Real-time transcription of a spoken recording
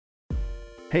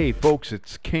Hey folks,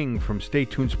 it's King from Stay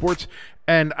Tuned Sports,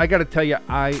 and I gotta tell you,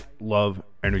 I love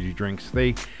energy drinks.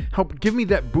 They help give me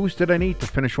that boost that I need to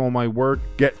finish all my work,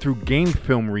 get through game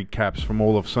film recaps from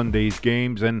all of Sunday's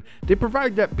games, and they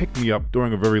provide that pick-me-up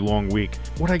during a very long week.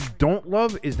 What I don't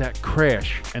love is that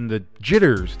crash and the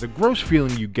jitters, the gross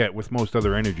feeling you get with most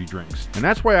other energy drinks. And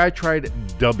that's why I tried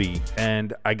Dubby,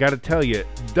 and I gotta tell you,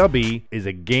 Dubby is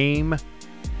a game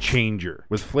changer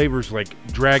with flavors like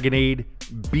Dragonade,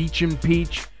 Beach and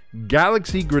Peach,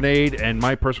 Galaxy Grenade, and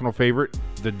my personal favorite,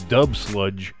 the Dub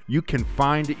Sludge. You can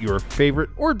find your favorite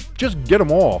or just get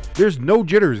them all. There's no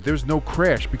jitters, there's no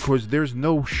crash because there's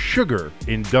no sugar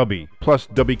in Dubby. Plus,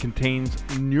 Dubby contains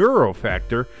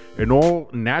Neurofactor, an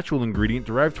all-natural ingredient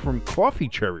derived from coffee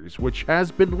cherries, which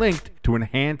has been linked to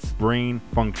enhance brain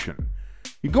function.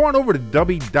 You go on over to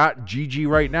dubby.gg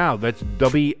right now. That's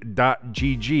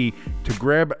dubby.gg to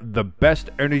grab the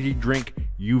best energy drink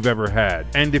you've ever had.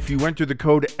 And if you enter the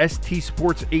code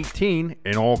STSports18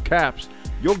 in all caps,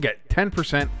 you'll get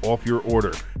 10% off your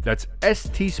order. That's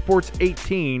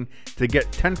STSports18 to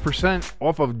get 10%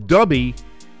 off of Dubby.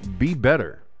 Be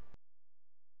better.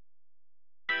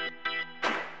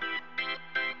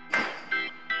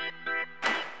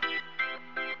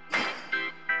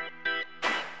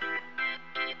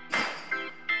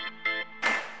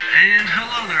 And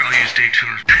hello there, all you stay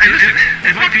tuners.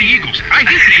 It might be the Eagles. I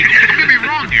hate the Eagles. Don't get me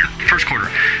wrong here. First quarter,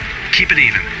 keep it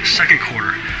even. Second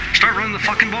quarter, start running the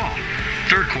fucking ball.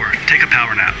 Third quarter, take a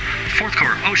power nap. Fourth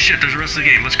quarter, oh shit, there's the rest of the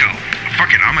game. Let's go.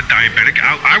 Fuck it, I'm a diabetic.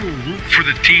 I will root for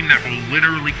the team that will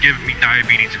literally give me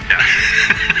diabetes and death.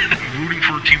 Rooting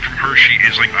for a team from Hershey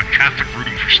is like a Catholic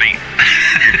rooting for Satan.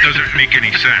 It doesn't make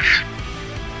any sense.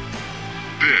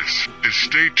 This is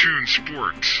Stay Tuned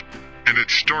Sports, and it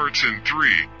starts in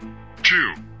 3,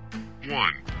 2,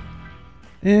 1.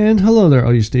 And hello there,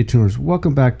 all you Stay Tuners.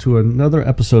 Welcome back to another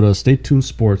episode of Stay Tuned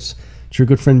Sports. It's your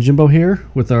good friend Jimbo here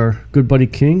with our good buddy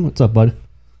King. What's up, bud?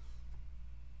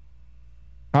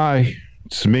 Hi,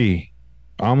 it's me.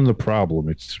 I'm the problem.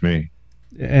 It's me.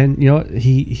 And you know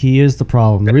he is the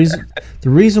problem. The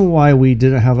reason why we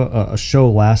didn't have a show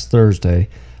last Thursday.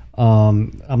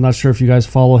 I'm not sure if you guys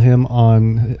follow him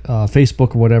on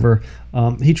Facebook or whatever.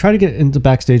 He tried to get into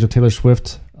backstage of Taylor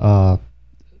Swift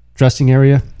dressing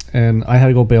area, and I had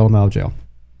to go bail him out of jail.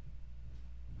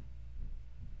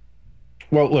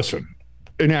 Well, listen,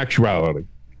 in actuality,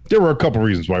 there were a couple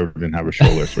reasons why we didn't have a show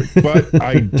last week, but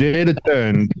I did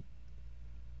attend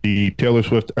the Taylor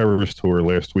Swift Eras Tour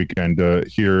last weekend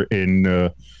here in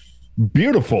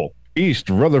beautiful East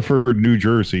Rutherford, New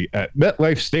Jersey at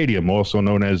MetLife Stadium, also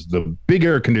known as the Big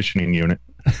Air Conditioning Unit.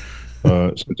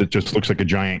 Since it just looks like a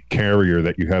giant carrier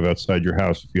that you have outside your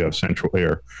house if you have central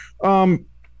air.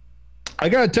 I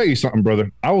got to tell you something,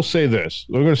 brother. I will say this.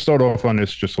 We're going to start off on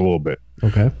this just a little bit.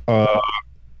 Okay.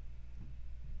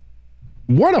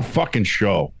 What a fucking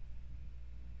show.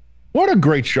 What a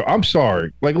great show. I'm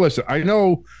sorry. Like, listen, I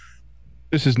know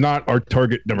this is not our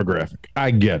target demographic.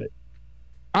 I get it.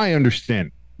 I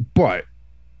understand. But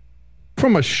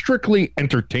from a strictly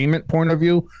entertainment point of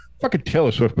view, fucking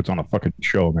Taylor Swift puts on a fucking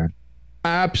show, man.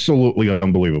 Absolutely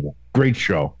unbelievable. Great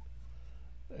show.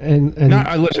 And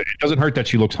now, listen, it doesn't hurt that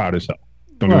she looks hot as hell.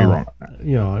 Don't get me wrong.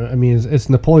 You know, I mean, it's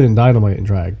Napoleon Dynamite in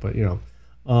drag, but you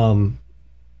know,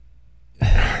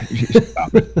 Just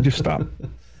stop it. Just stop.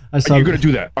 You're going to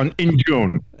do that in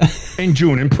June. In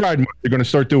June, in Pride Month, you're going to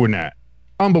start doing that.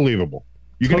 Unbelievable.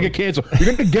 You're going to get canceled.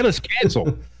 You're going to get us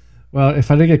canceled. Well, if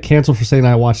I didn't get canceled for saying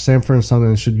I watched Sanford and Son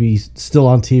and it should be still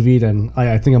on TV, then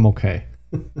I think I'm okay.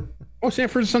 Oh,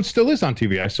 Sanford and Son still is on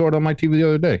TV. I saw it on my TV the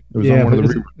other day. It was on one of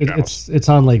the channels. It's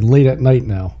on like late at night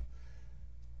now.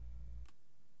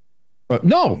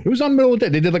 No, it was on the middle of the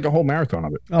day. They did like a whole marathon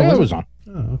of it. Oh, yeah, it was on.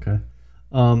 Oh, okay.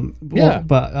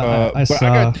 I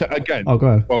saw. Again. Oh, go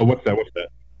ahead. Oh, what's that?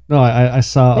 No, I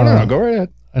saw. No, go right ahead.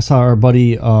 I saw our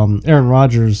buddy Aaron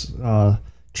Rodgers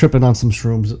tripping on some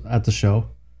shrooms at the show.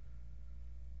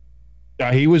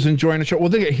 He was enjoying the show.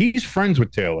 Well, he's friends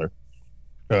with Taylor.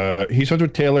 He's friends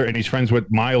with Taylor, and he's friends with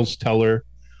Miles Teller,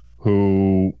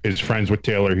 who is friends with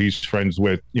Taylor. He's friends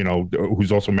with,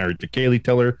 who's also married to Kaylee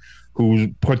Teller, who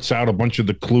puts out a bunch of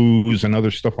the clues and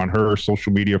other stuff on her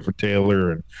social media for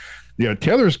Taylor. And yeah,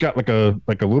 Taylor's got like a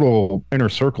little inner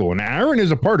circle, and Aaron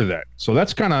is a part of that. So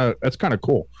that's kind of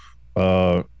cool.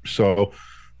 I saw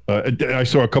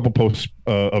a couple posts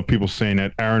of people saying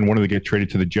that Aaron wanted to get traded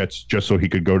to the Jets just so he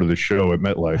could go to the show at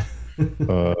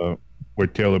MetLife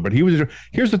with Taylor. But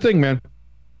here's the thing, man.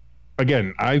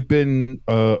 Again, I've been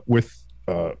with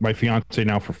my fiance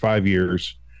now for 5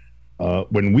 years.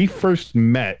 When we first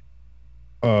met,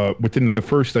 within the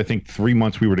first, I think, 3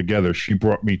 months we were together, she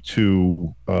brought me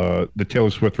to the Taylor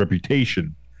Swift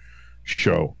Reputation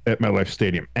show at MetLife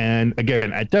Stadium. And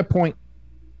again, at that point,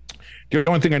 the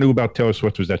only thing I knew about Taylor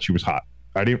Swift was that she was hot.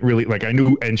 I didn't really I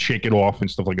knew and Shake It Off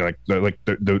and stuff like that, like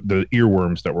the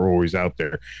earworms that were always out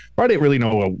there. But I didn't really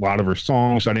know a lot of her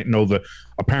songs. I didn't know the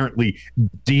apparently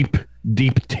deep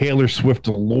Taylor Swift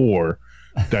lore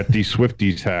that these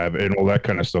Swifties have and all that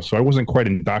kind of stuff. So I wasn't quite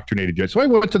indoctrinated yet. So I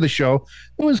went to the show.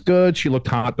 It was good. She looked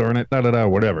hot during it,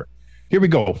 whatever. Here we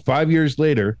go. 5 years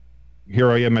later,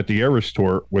 here I am at the Eras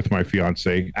Tour with my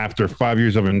fiance after 5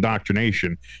 years of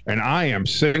indoctrination, and I am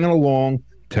singing along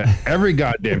to every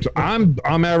goddamn. So I'm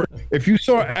if you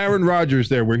saw Aaron Rodgers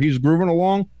there where he's grooving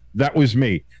along, that was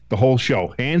me. The whole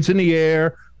show, hands in the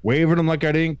air, waving them like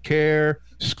I didn't care,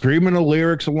 screaming the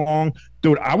lyrics along.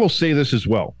 Dude, I will say this as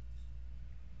well.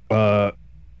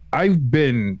 I've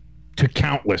been to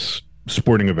countless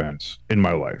sporting events in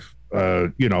my life.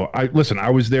 I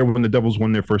was there when the Devils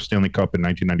won their first Stanley Cup in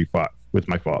 1995 with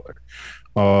my father.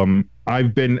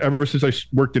 I've been, ever since I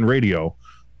worked in radio,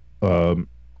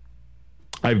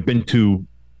 I've been to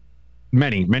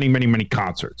many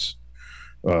concerts,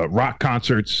 rock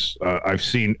concerts. I've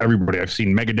seen everybody. I've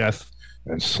seen Megadeth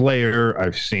and Slayer.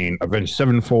 I've seen Avenged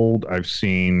Sevenfold. I've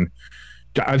seen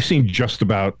just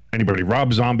about anybody.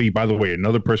 Rob Zombie, by the way,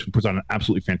 another person who puts on an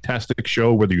absolutely fantastic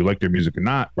show, whether you like their music or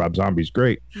not. Rob Zombie's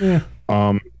great. Yeah.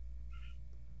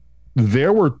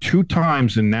 There were 2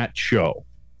 times in that show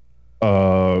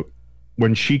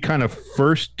when she kind of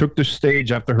first took the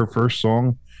stage after her first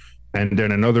song, and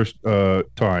then another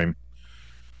time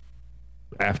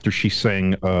after she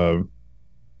sang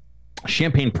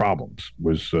Champagne Problems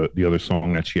was the other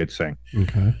song that she had sang.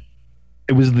 Okay.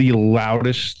 It was the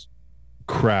loudest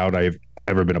crowd I've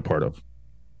ever been a part of.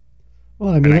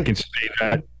 Well, I mean, and I can say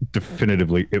that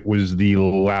definitively. It was the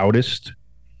loudest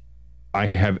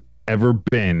I have ever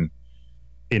been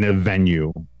in a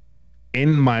venue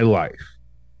in my life.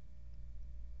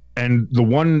 And the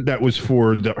one that was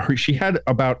for she had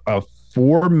about a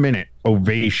 4-minute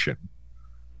ovation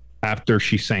after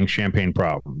she sang Champagne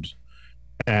Problems.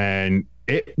 And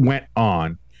it went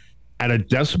on at a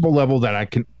decibel level that I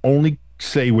can only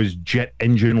say was jet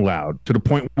engine loud, to the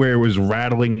point where it was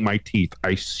rattling my teeth.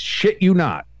 I shit you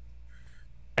not.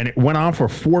 And it went on for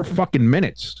 4 fucking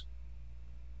minutes.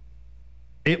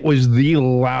 It was the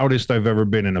loudest I've ever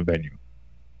been in a venue.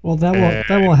 Well, that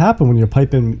will happen when you're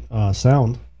piping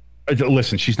sound.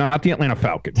 Listen, she's not the Atlanta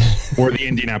Falcons or the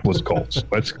Indianapolis Colts.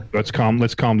 Let's calm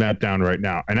that down right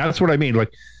now. And that's what I mean.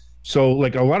 So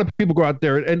a lot of people go out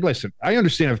there and listen. I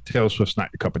understand if Taylor Swift's not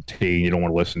your cup of tea and you don't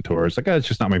want to listen to her. It's it's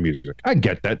just not my music. I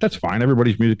get that. That's fine.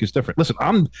 Everybody's music is different. Listen,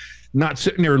 I'm not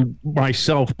sitting there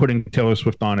myself putting Taylor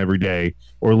Swift on every day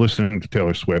or listening to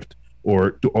Taylor Swift.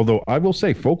 Although I will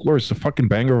say, Folklore is a fucking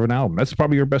banger of an album. That's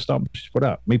probably your best album she's put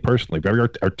out. Me personally, very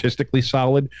artistically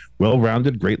solid,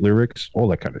 well-rounded, great lyrics, all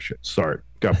that kind of shit. Sorry,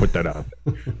 got to put that out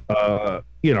there.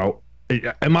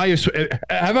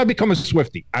 Have I become a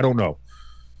Swiftie? I don't know.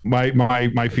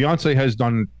 My fiance has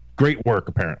done great work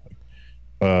apparently,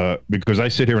 because I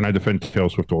sit here and I defend Taylor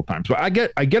Swift all the time. So I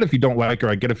get if you don't like her,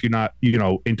 I get if you're not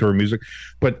into her music,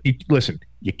 but listen,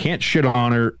 you can't shit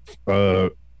on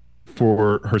her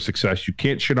for her success. You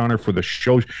can't shit on her for the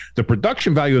show. The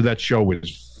production value of that show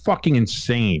was fucking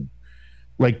insane.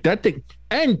 Like that thing,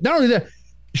 and not only that,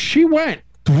 she went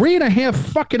 3.5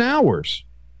 fucking hours.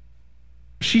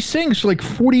 She sings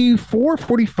 44,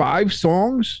 45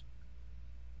 songs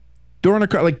during a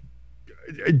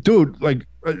dude,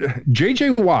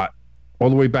 JJ Watt, all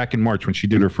the way back in March when she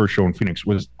did her first show in Phoenix,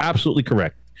 was absolutely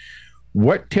correct.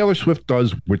 What Taylor Swift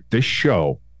does with this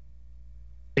show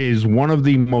is one of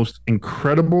the most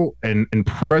incredible and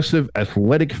impressive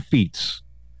athletic feats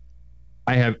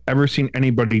I have ever seen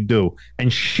anybody do.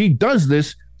 And she does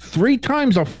this 3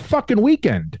 times a fucking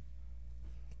weekend.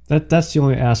 That's the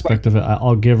only aspect of it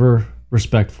I'll give her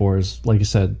respect for, is like you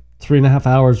said, 3.5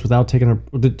 hours without taking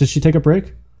a. Did she take a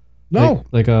break? No,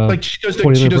 she does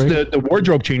the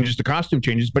wardrobe changes, the costume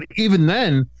changes, but even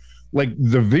then, the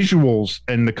visuals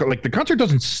and the concert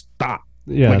doesn't stop.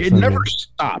 Yeah, it never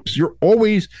stops. You're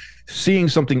always seeing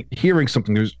something, hearing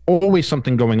something. There's always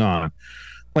something going on.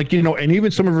 And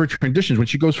even some of her traditions, when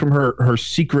she goes from her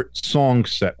secret song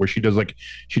set where she does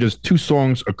 2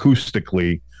 songs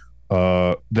acoustically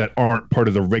that aren't part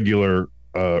of the regular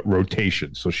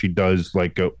rotation. So she does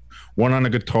one on a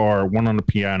guitar, one on the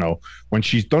piano. When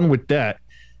she's done with that,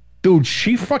 dude,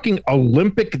 she fucking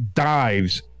Olympic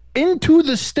dives into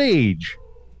the stage.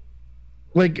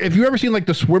 Have you ever seen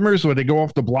the swimmers where they go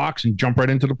off the blocks and jump right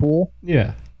into the pool?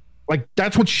 Yeah.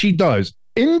 That's what she does,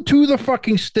 into the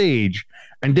fucking stage,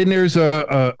 And then there's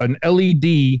an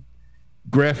LED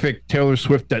graphic Taylor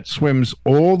Swift that swims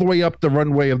all the way up the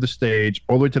runway of the stage,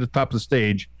 all the way to the top of the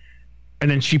stage. And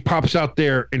then she pops out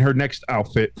there in her next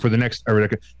outfit for the next era.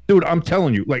 Dude, I'm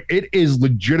telling you, like, it is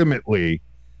legitimately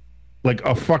like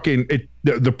a fucking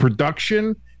the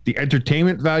production, the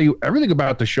entertainment value, everything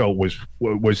about the show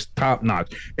was top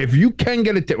notch. If you can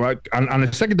get a ticket on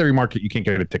a secondary market, you can't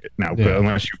get a ticket now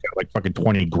unless you get like fucking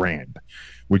 20 grand,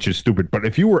 which is stupid. But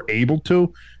if you were able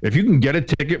to, if you can get a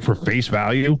ticket for face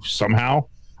value somehow,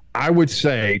 I would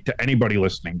say to anybody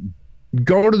listening,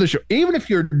 go to the show. Even if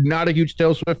you're not a huge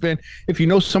Taylor Swift fan, if you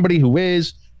know somebody who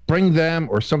is, bring them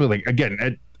or something. Like,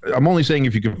 again, I'm only saying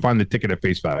if you can find the ticket at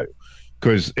face value,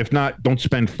 because if not, don't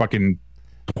spend fucking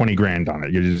 20 grand on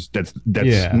it. You just that's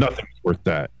nothing worth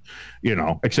that,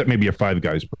 except maybe a Five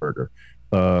Guys burger,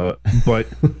 but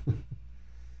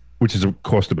which is a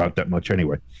cost about that much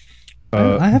anyway.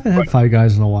 I haven't had Five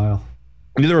Guys in a while.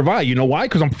 Neither have I. You know why?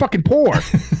 Because I'm fucking poor.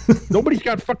 Nobody's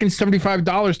got fucking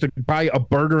 $75 to buy a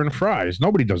burger and fries.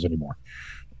 Nobody does anymore.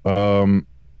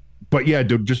 But yeah,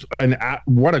 dude, just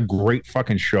what a great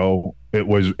fucking show it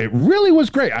was. It really was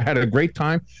great. I had a great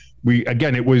time.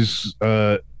 It was.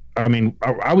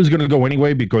 I was going to go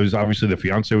anyway because obviously the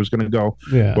fiance was going to go.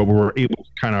 Yeah. But we were able to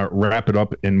kind of wrap it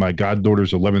up in my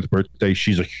goddaughter's 11th birthday.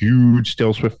 She's a huge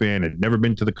Taylor Swift fan. Had never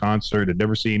been to the concert. Had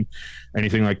never seen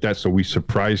anything like that. So we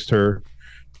surprised her.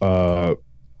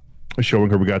 Showing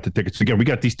her we got the tickets. Again, we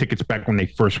got these tickets back when they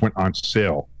first went on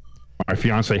sale. My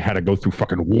fiance had to go through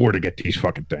fucking war to get these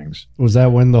fucking things. Was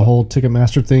that when the whole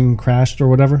Ticketmaster thing crashed or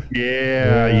whatever?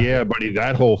 Yeah, buddy.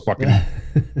 That whole fucking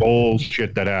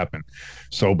bullshit that happened.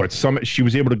 So, but she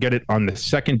was able to get it on the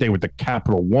second day with the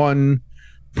Capital One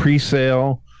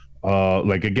pre-sale.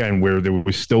 Again, where there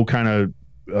was still kind of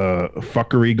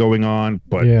fuckery going on,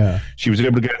 but she was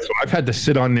able to get it. So I've had to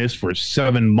sit on this for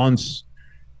 7 months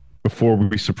before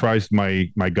we surprised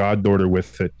my goddaughter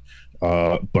with it.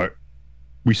 But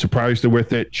we surprised her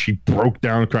with it. She broke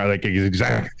down, cried. Like it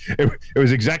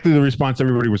was exactly the response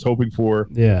everybody was hoping for.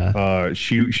 Yeah.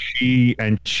 She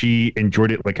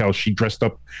enjoyed it, like how she dressed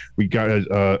up. We got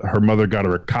her mother got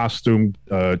her a costume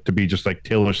to be just like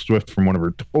Taylor Swift from one of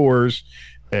her tours.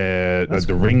 The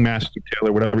cool. Ringmaster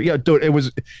Taylor, whatever. Yeah, dude,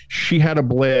 she had a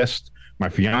blast. My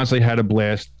fiance had a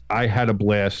blast. I had a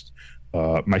blast.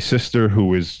 My sister,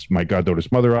 who is my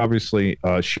goddaughter's mother, obviously,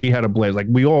 she had a blast. Like,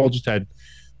 we all just had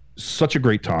such a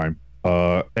great time.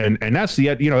 And that's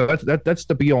that's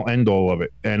the be all end all of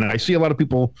it. And I see a lot of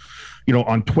people,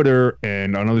 on Twitter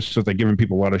and on other stuff, they're giving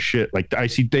people a lot of shit. Like, I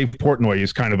see Dave Portnoy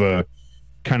is kind of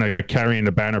carrying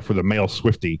the banner for the male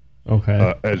Swiftie.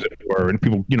 Okay. As it were. And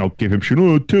people, give him shit.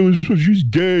 Oh, Taylor Swift, she's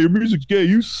gay. Her music's gay.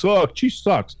 You suck. She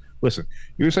sucks. Listen,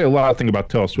 you can say a lot of things about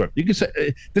Taylor Swift. You can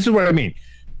say, this is what I mean.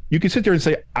 You can sit there and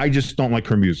say, I just don't like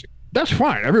her music. That's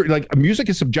fine. Music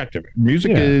is subjective.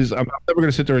 Music is, I'm never going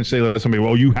to sit there and say to somebody,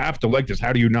 well, you have to like this.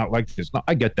 How do you not like this? No,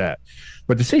 I get that.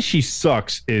 But to say she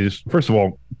sucks is, first of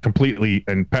all, completely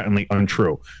and patently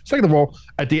untrue. Second of all,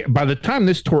 by the time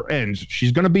this tour ends,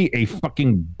 she's going to be a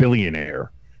fucking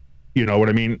billionaire. You know what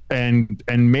I mean? And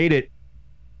made it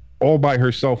all by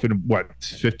herself in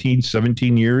 15,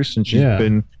 17 years since she's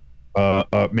been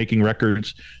making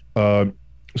records.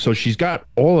 So she's got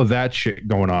all of that shit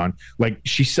going on. Like,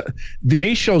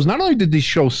 these shows, not only did these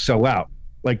shows sell out,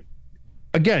 like,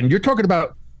 again, you're talking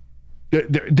about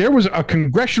there was a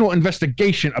congressional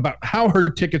investigation about how her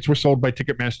tickets were sold by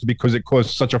Ticketmaster because it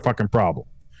caused such a fucking problem.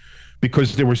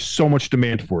 Because there was so much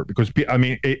demand for it. Because,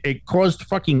 it caused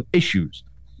fucking issues.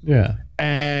 Yeah.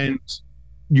 And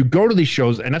you go to these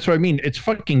shows, and that's what I mean. It's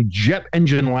fucking jet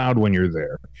engine loud when you're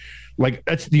there. Like,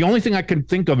 that's the only thing I can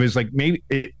think of is, like, maybe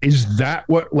is that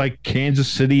what, like, Kansas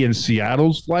City and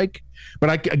Seattle's like? But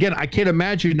I can't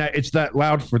imagine that it's that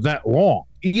loud for that long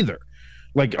either.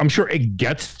 Like, I'm sure it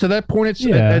gets to that point at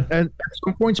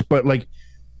some points, but, like,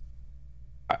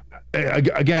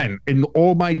 again, in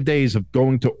all my days of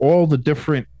going to all the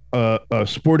different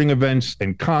sporting events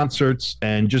and concerts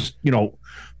and just,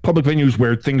 public venues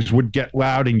where things would get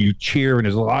loud and you cheer and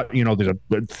there's a lot,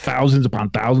 there's thousands upon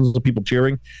thousands of people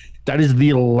cheering. That is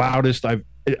the loudest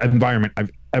environment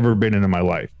I've ever been in my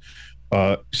life.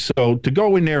 So to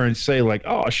go in there and say, like,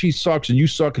 oh, she sucks and you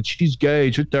suck and she's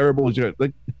gay, she's terrible.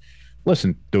 Like,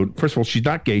 listen, dude, first of all, she's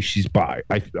not gay, she's bi.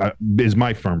 Is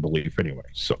my firm belief anyway.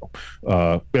 So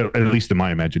at least in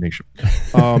my imagination.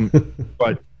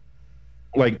 But,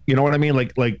 like, you know what I mean?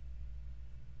 Like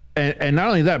and not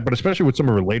only that, but especially with some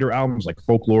of her later albums like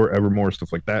Folklore, Evermore,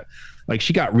 stuff like that. Like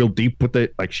she got real deep with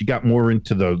it. Like she got more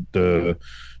into the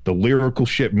lyrical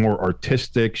shit, more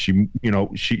artistic. She,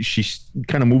 she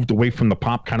kind of moved away from the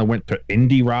pop, kind of went to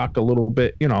indie rock a little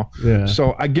bit, Yeah.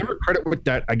 So I give her credit with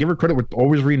that. I give her credit with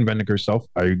always reinventing herself.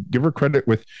 I give her credit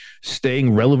with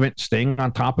staying relevant, staying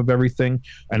on top of everything.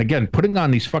 And again, putting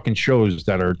on these fucking shows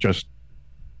that are just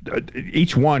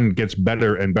each one gets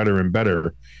better and better and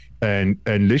better. And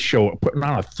this show, putting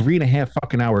on a 3.5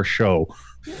 fucking hour show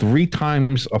 3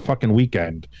 times a fucking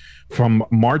weekend from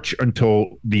March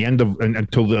until the end of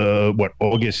until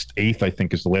August 8th, I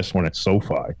think is the last one at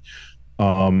SoFi.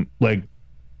 Like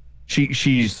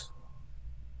she's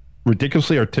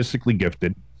ridiculously artistically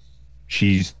gifted.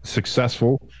 She's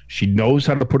successful. She knows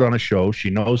how to put on a show.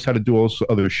 She knows how to do all this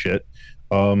other shit.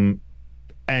 And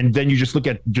then you just look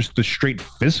at just the straight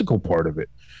physical part of it,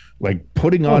 like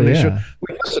putting on this show.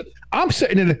 Like, listen, I'm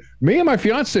sitting me and my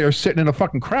fiance are sitting in a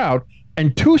fucking crowd,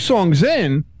 and 2 songs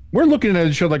in, we're looking at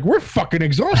each other like we're fucking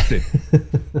exhausted.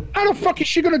 How the fuck is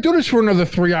she going to do this for another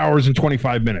 3 hours and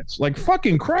 25 minutes? Like,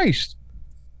 fucking Christ.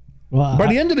 Well, by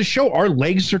the end of the show, our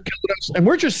legs are killing us, and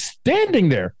we're just standing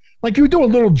there. Like, you do a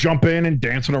little jump in and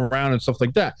dancing around and stuff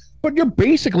like that, but you're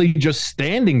basically just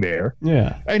standing there.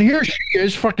 Yeah. And here she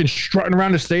is fucking strutting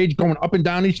around the stage, going up and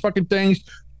down these fucking things,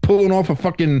 pulling off a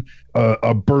fucking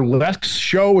a burlesque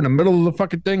show in the middle of the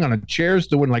fucking thing on the chairs,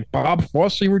 doing like Bob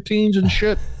Fosse routines and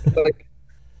shit. Like,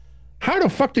 how the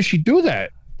fuck does she do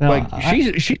that? Now, like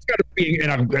she's got to be in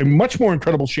a much more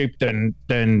incredible shape than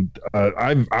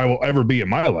I will ever be in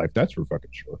my life. That's for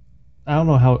fucking sure. I don't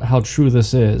know how true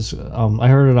this is. I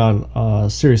heard it on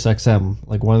Sirius XM,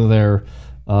 like one of their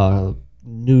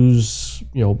news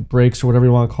breaks or whatever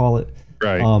you want to call it.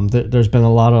 Right. There's been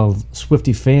a lot of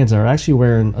Swiftie fans that are actually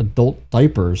wearing adult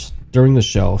diapers during the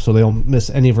show, so they don't miss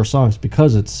any of her songs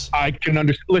because it's. I can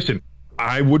understand. Listen,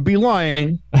 I would be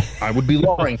lying. I would be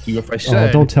lying to you if I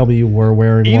said. Don't tell me you were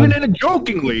wearing even one. Even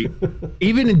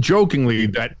in jokingly,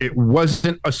 that it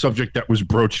wasn't a subject that was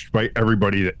broached by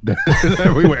everybody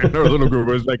that we went in our little group.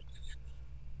 It was like,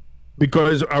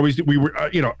 because we were,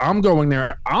 I'm going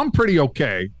there. I'm pretty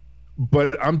okay,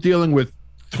 but I'm dealing with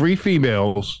 3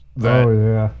 females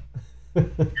that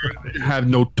have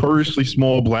notoriously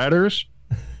small bladders.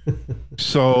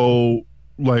 So,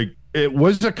 like, it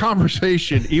was a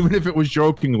conversation, even if it was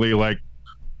jokingly, like,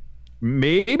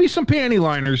 maybe some panty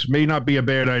liners may not be a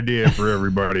bad idea for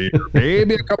everybody.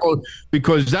 Maybe a couple,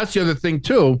 because that's the other thing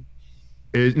too.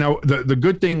 Is now the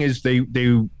good thing is they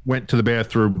went to the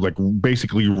bathroom like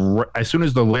basically as soon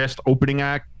as the last opening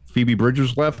act, Phoebe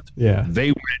Bridgers left. Yeah,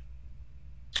 they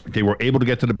were able to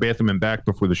get to the bathroom and back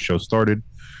before the show started,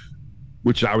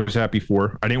 which I was happy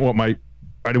for. I didn't want my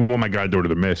goddaughter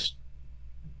to miss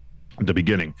at the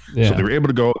beginning. So they were able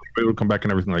to go, they were able to come back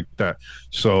and everything like that.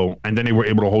 So, and then they were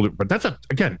able to hold it. But it's a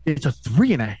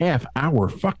 3.5 hour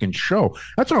fucking show.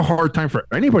 That's a hard time for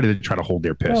anybody to try to hold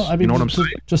their piss. Well, I mean, you know what I'm saying?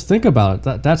 Just think about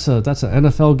it. That's an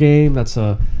NFL game. That's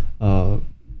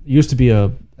used to be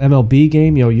a MLB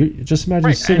game. You just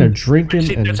imagine sitting there drinking.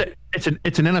 See, it's an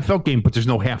NFL game, but there's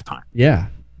no halftime. Yeah.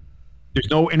 There's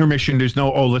no intermission. There's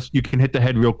no, you can hit the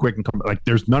head real quick and come. Like,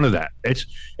 there's none of that. It's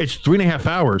 3.5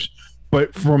 hours.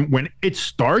 But from when it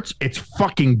starts, it's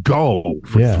fucking go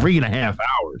for 3.5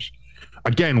 hours.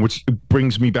 Again, which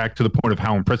brings me back to the point of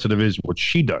how impressive it is what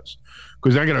she does.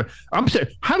 Because I'm saying,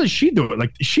 how does she do it?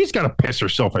 Like, she's got to piss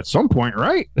herself at some point,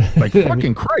 right? Like,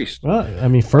 fucking Christ. Well, I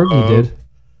mean, Fergie did.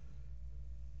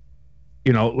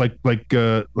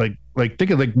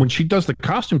 Think of like when she does the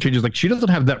costume changes, like she doesn't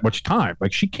have that much time.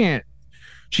 Like she can't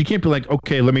be like,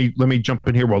 okay, let me jump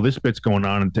in here while this bit's going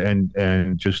on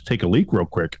and just take a leak real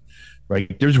quick.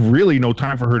 Like, there's really no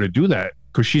time for her to do that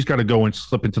because she's got to go and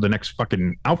slip into the next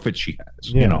fucking outfit she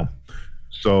has,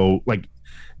 So, like,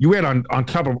 you add on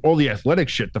top of all the athletic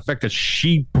shit, the fact that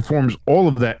she performs all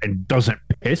of that and doesn't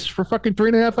piss for fucking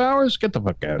 3.5 hours, get the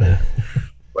fuck out of here.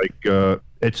 Like,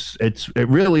 it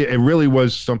really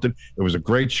was something. It was a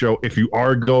great show. If you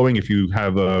are going, if you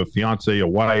have a fiance, a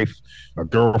wife, a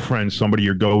girlfriend, somebody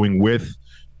you're going with,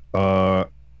 out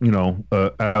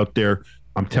there,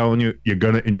 I'm telling you, you're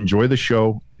going to enjoy the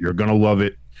show. You're going to love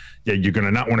it. Yeah, you're going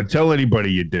to not want to tell anybody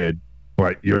you did,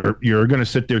 but you're going to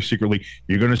sit there secretly.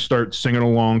 You're going to start singing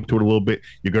along to it a little bit.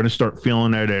 You're going to start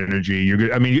feeling that energy.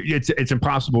 It's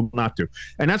impossible not to.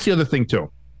 And that's the other thing too.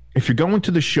 If you're going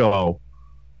to the show,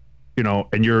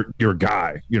 and you're a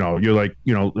guy, you're like,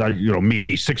 me,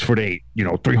 6'8",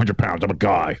 300 pounds. I'm a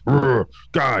guy,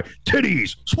 guy,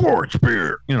 titties, sports,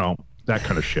 beer, that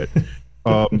kind of shit.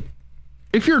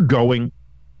 If you're going,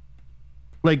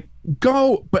 Like,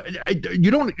 go, but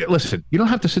you don't listen. You don't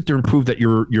have to sit there and prove that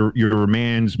you're a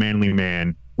manly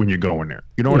man when you're going there.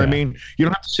 You know what I mean? You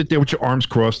don't have to sit there with your arms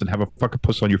crossed and have a fucking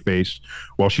puss on your face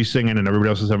while she's singing and everybody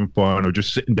else is having fun, or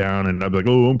just sitting down and I'm like,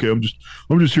 oh, okay, I'm just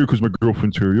here because my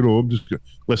girlfriend's here. You know, I'm just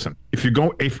listen. If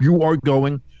you are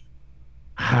going,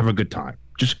 have a good time.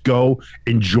 Just go,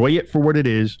 enjoy it for what it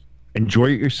is. Enjoy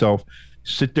it yourself.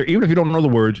 Sit there, even if you don't know the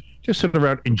words. Just sit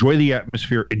around, enjoy the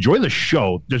atmosphere, enjoy the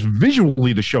show. Just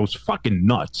visually, the show's fucking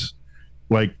nuts.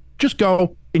 Like, just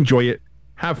go, enjoy it,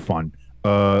 have fun.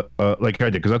 Like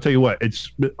I did, because I'll tell you what,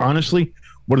 it's honestly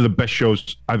one of the best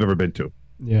shows I've ever been to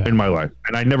in my life.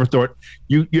 And I never thought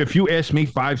if you asked me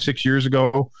 5-6 years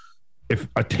ago if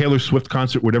a Taylor Swift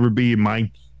concert would ever be in my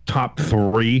top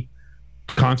 3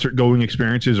 concert going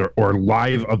experiences or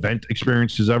live event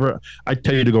experiences ever, I'd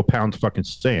tell you to go pound fucking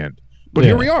sand. But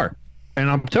here we are. And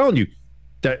I'm telling you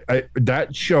that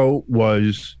that show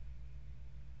was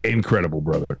incredible,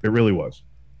 brother. It really was.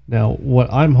 Now,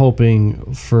 what I'm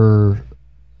hoping for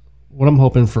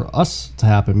us to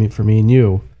happen, for me and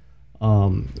you,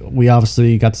 we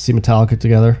obviously got to see Metallica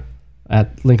together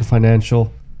at Lincoln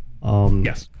Financial.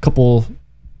 Yes. Couple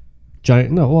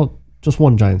just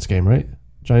one Giants game, right?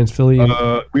 Giants Philly.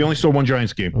 We only saw one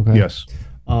Giants game. Okay. Yes.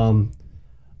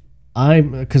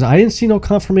 Because I didn't see no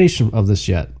confirmation of this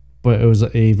yet, but it was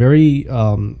a very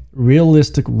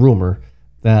realistic rumor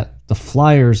that the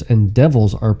Flyers and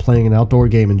Devils are playing an outdoor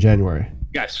game in January.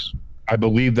 Yes, I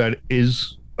believe that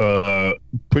is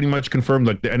pretty much confirmed.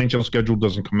 Like, the NHL schedule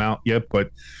doesn't come out yet,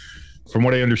 but from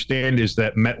what I understand is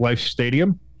that MetLife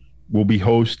Stadium will be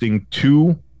hosting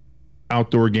 2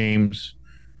 outdoor games.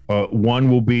 One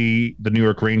will be the New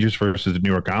York Rangers versus the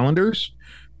New York Islanders,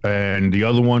 and the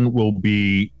other one will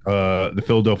be the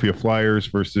Philadelphia Flyers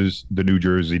versus the New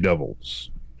Jersey Devils.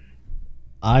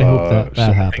 I hope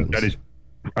that happens.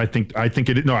 I think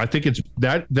it's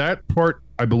that part.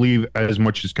 I believe as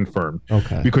much as confirmed.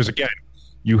 Okay. Because again,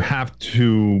 you have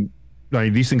to.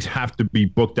 These things have to be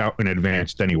booked out in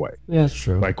advance anyway. Yeah, that's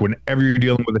true. Like, whenever you're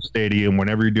dealing with a stadium,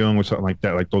 whenever you're dealing with something like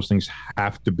that, like, those things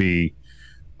have to be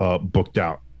booked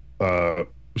out.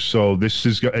 So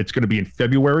it's going to be in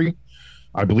February.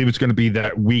 I believe it's going to be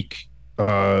that week,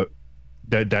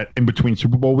 that in between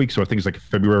Super Bowl week. So I think it's like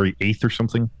February 8th or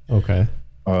something. Okay.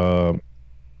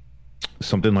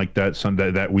 Something like that.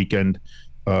 Sunday, that weekend.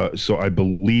 So I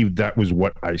believe that was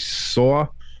what I saw.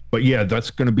 But yeah, that's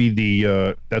going to be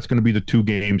the 2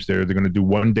 games there. They're going to do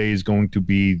one day is going to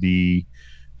be the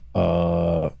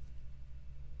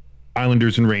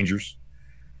Islanders and Rangers,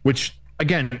 which,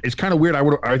 again, it's kind of weird. I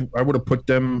would have put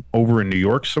them over in New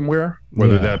York somewhere,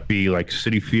 whether that be like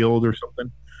Citi Field or something.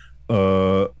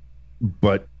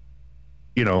 But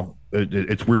you know,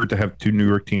 it's weird to have 2 New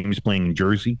York teams playing in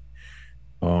Jersey.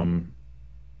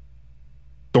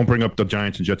 Don't bring up the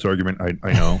Giants and Jets argument.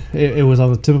 I know it was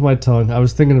on the tip of my tongue. I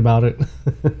was thinking about it.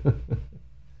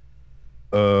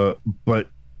 But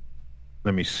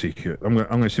let me see here. I'm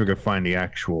gonna see if I can find the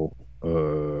actual.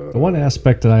 The one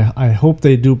aspect that I hope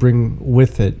they do bring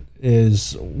with it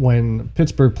is when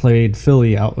Pittsburgh played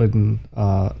Philly out in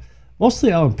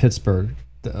mostly out in Pittsburgh,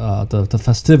 the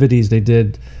festivities they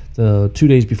did the 2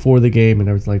 days before the game and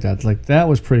everything like that. Like, that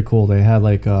was pretty cool. They had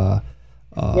like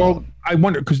well, I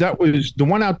wonder, because that was the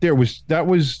one out there. Was that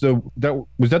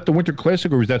the Winter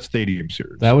Classic, or was that Stadium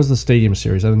Series? That was the Stadium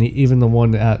Series, and even the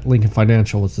one at Lincoln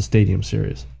Financial was the Stadium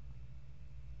Series.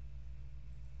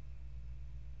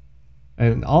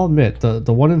 And I'll admit,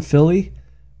 the one in Philly,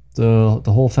 the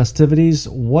whole festivities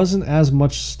wasn't as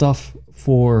much stuff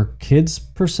for kids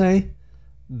per se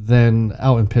than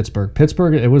out in Pittsburgh.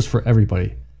 Pittsburgh, it was for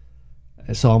everybody.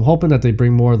 So I'm hoping that they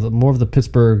bring more of the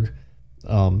Pittsburgh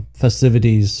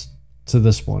festivities to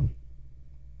this one.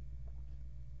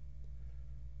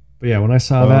 But yeah, when I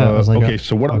saw that, I was like, okay.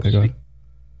 So what? Okay, go ahead.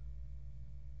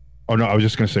 Oh no, I was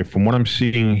just going to say, from what I'm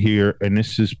seeing here, and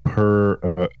this is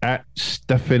per at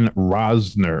Stefan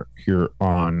Rosner here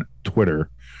on Twitter,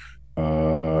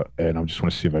 and I just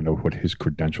want to see if I know what his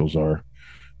credentials are.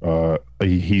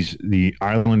 He's the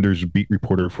Islanders beat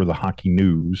reporter for the Hockey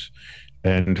News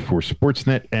and for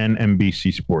Sportsnet and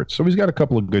NBC Sports. So he's got a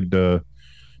couple of good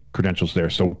credentials there.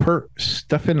 So per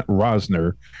Stefan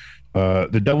Rosner,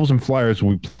 the Devils and Flyers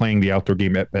will be playing the outdoor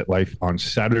game at MetLife on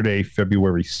Saturday,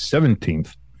 February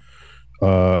 17th.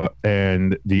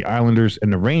 And the Islanders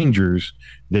and the Rangers,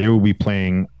 they will be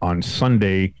playing on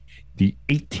Sunday, the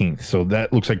 18th. So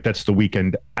that looks like that's the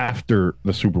weekend after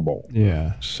the Super Bowl.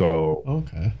 Yeah. So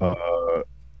okay.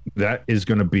 That is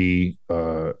going to be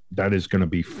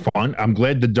fun. I'm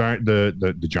glad the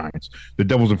Giants, the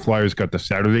Devils and Flyers got the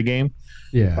Saturday game.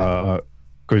 Yeah.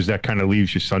 because that kind of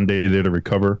leaves you Sunday there to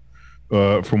recover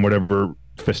from whatever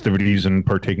festivities and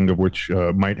partaking of which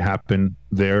might happen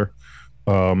there.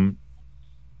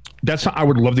 That's I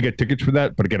would love to get tickets for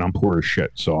that, but again, I'm poor as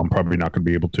shit, so I'm probably not going to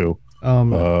be able to.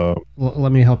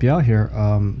 Let me help you out here.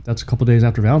 That's a couple days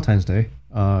after Valentine's Day.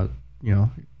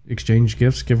 Exchange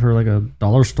gifts. Give her like a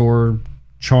dollar store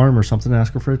charm or something.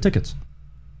 Ask her for the tickets.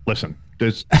 Listen,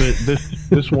 this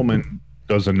woman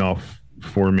does enough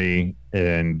for me,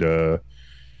 and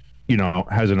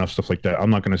has enough stuff like that. I'm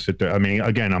not going to sit there. I mean,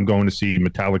 again, I'm going to see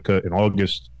Metallica in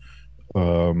August.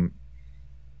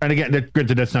 And again,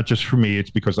 granted, that's not just for me. It's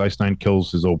because Ice Nine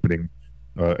Kills is opening,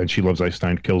 and she loves Ice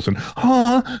Nine Kills. And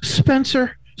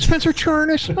Spencer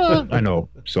Charnas. I know.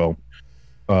 So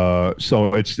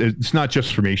it's not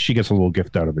just for me. She gets a little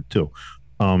gift out of it too.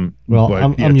 I'm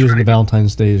using the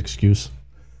Valentine's Day excuse.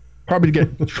 Probably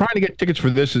trying to get tickets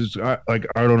for this is I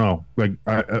don't know. Like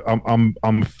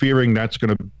I'm fearing that's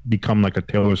going to become like a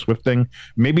Taylor Swift thing.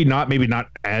 Maybe not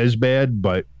as bad,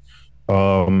 but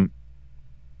I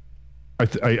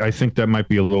think that might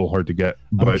be a little hard to get.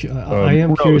 But I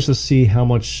am curious to see how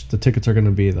much the tickets are going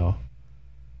to be, though.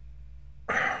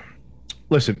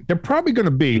 Listen, they're probably going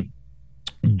to be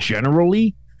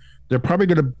generally. They're probably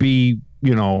going to be,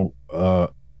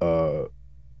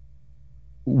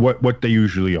 what they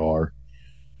usually are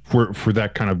for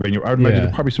that kind of venue. I would imagine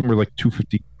they're probably somewhere like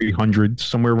 250, 300,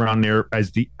 somewhere around there as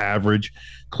the average.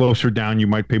 Closer down, you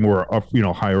might pay more up,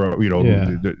 higher up,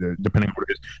 depending on what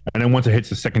it is. And then once it hits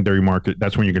the secondary market,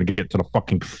 that's when you're going to get to the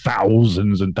fucking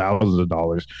thousands and thousands of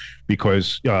dollars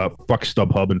because fuck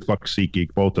StubHub and fuck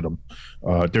SeatGeek, both of them.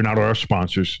 They're not our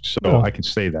sponsors, so I can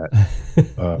say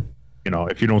that.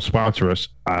 If you don't sponsor us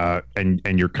and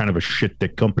you're kind of a shit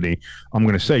dick company, I'm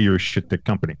going to say you're a shit dick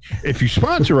company. If you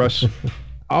sponsor us,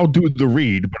 I'll do the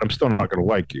read, but I'm still not going to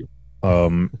like you.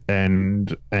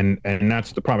 And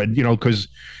that's the problem, because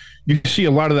you see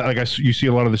a lot of that. Like you see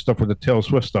a lot of the stuff with the Taylor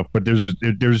Swift stuff, but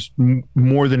there's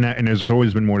more than that, and there's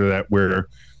always been more to that where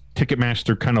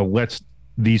Ticketmaster kind of lets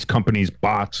these companies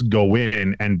bots go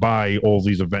in and buy all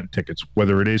these event tickets,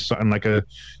 whether it is something like a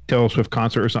Taylor Swift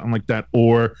concert or something like that,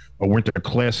 or a Winter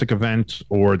Classic event,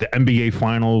 or the NBA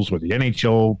Finals, or the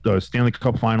NHL Stanley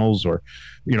Cup Finals, or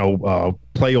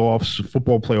playoffs,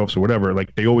 football playoffs, or whatever.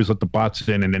 Like they always let the bots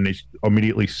in, and then they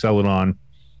immediately sell it on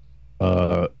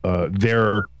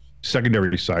their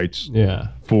secondary sites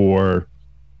for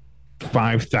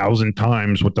 5,000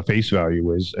 times what the face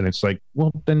value is, and it's like,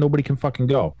 well, then nobody can fucking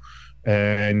go.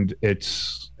 And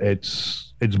it's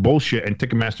bullshit, and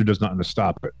Ticketmaster does nothing to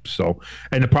stop it. So,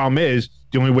 and the problem is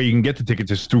the only way you can get the tickets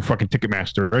is through fucking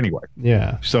Ticketmaster anyway.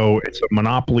 Yeah. So it's a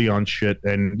monopoly on shit,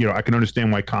 and I can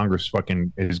understand why Congress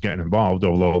fucking is getting involved,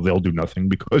 although they'll do nothing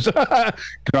because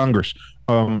Congress.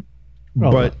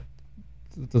 But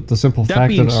the simple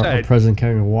fact that our president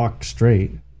can't even walk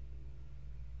straight.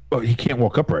 Well, he can't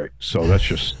walk upright, so that's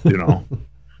just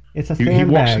it's a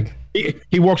sandbag.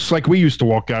 He walks like we used to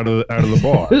walk out of the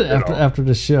bar after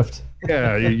the shift.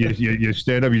 Yeah, you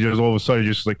stand up, you just all of a sudden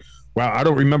you're just like, wow, I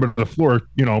don't remember the floor,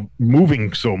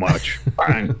 moving so much.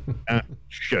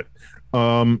 Shit.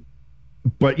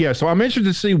 But yeah, so I'm interested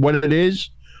to see what it is,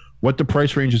 what the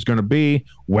price range is going to be,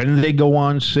 when they go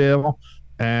on sale,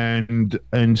 and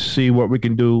see what we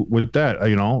can do with that.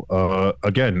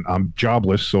 Again, I'm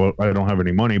jobless, so I don't have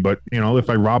any money. But if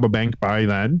I rob a bank by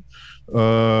then,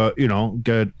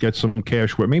 get some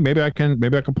cash with me. Maybe I can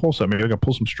pull something. Maybe I can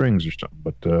pull some strings or something.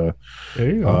 But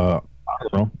there you go. I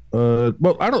don't know.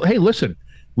 Well, I don't. Hey, listen,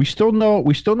 we still know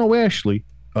Ashley,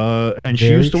 and she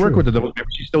used to work with the Maybe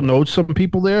she still knows some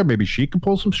people there. Maybe she can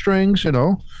pull some strings. It's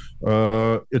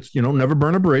never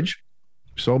burn a bridge.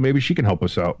 So maybe she can help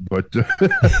us out, but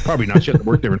probably not. She hasn't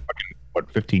worked there in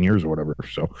 15 years or whatever.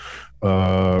 So,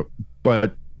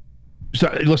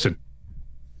 listen,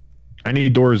 any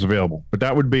door is available, but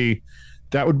that would be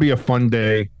a fun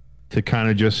day to kind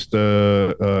of just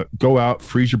go out,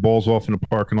 freeze your balls off in the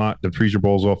parking lot, then freeze your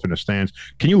balls off in the stands.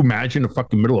 Can you imagine the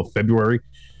fucking middle of February?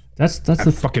 That's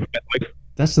the fucking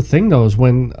that's the thing though, is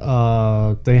when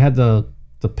they had the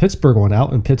Pittsburgh one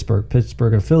out in Pittsburgh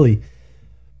and Philly.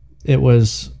 It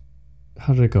was,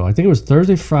 how did it go? I think it was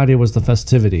Thursday, Friday was the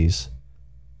festivities,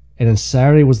 and then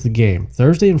Saturday was the game.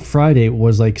 Thursday and Friday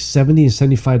was like 70 and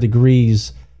 75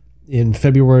 degrees in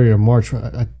February or March.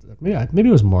 Maybe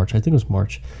it was March. I think it was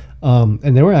March.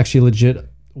 And they were actually legit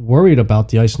worried about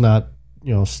the ice not,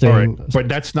 staying. Right. But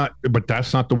that's not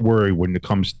the worry when it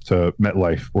comes to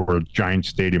MetLife or Giant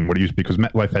Stadium. What it used because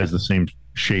MetLife has the same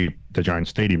shape that Giant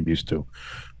Stadium used to.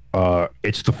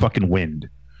 It's the fucking wind.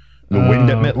 The wind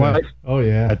at okay. MetLife, Oh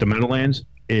yeah. at the Meadowlands,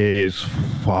 is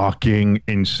fucking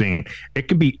insane. It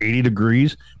can be 80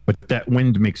 degrees, but that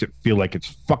wind makes it feel like it's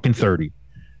fucking 30.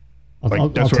 I'll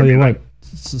tell you what.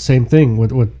 It's the same thing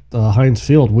with Heinz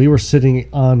Field. We were sitting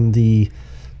on the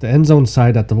end zone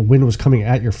side that the wind was coming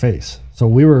at your face, so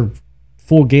we were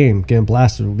full game getting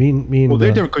blasted. Well,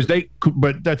 they're different because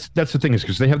but that's the thing is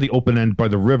because they have the open end by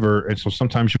the river, and so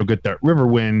sometimes you'll get that river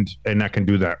wind, and that can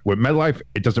do that. With MetLife,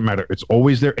 it doesn't matter. It's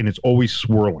always there, and it's always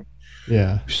swirling.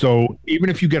 Yeah. So even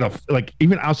if you get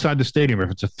even outside the stadium,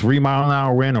 if it's a 3 mile an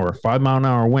hour wind or a 5 mile an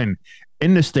hour wind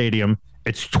in the stadium,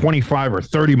 it's 25 or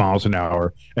 30 miles an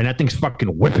hour, and that thing's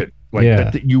fucking whipping.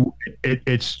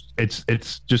 It's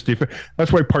just different.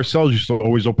 That's why Parcells used to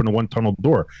always open the one tunnel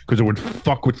door, because it would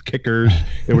fuck with kickers.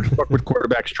 It would fuck with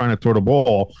quarterbacks trying to throw the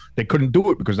ball. They couldn't do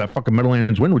it because that fucking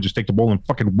Meadowlands wind would just take the ball and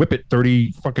fucking whip it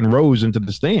 30 fucking rows into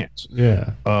the stands.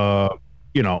 Yeah.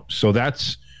 So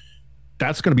that's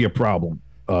going to be a problem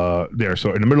there.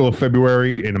 So in the middle of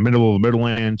February, in the middle of the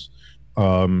Meadowlands,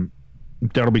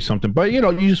 that'll be something. But you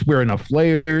just wear enough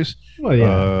layers. Well,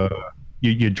 yeah.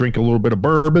 You drink a little bit of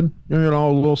bourbon, a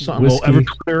little something, Whiskey. a little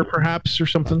Everclear perhaps or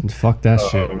something. Fuck that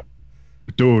shit.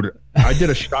 Dude, I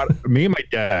did a shot. Me and my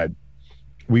dad,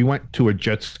 we went to a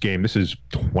Jets game. This is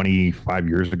 25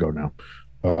 years ago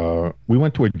now. We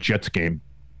went to a Jets game.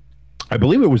 I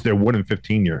believe it was their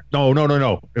 1-15 year. No.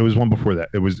 It was one before that.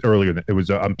 It was earlier. It was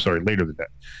later than that.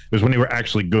 It was when they were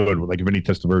actually good, with like Vinny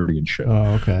Testaverde and shit.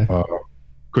 Oh, okay.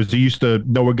 Because he used to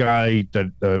know a guy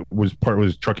that was part of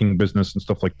his trucking business and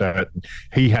stuff like that.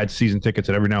 He had season tickets,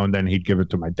 and every now and then he'd give it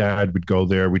to my dad. We'd go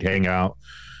there. We'd hang out.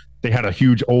 They had a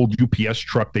huge old UPS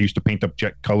truck. They used to paint up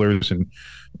jet colors, and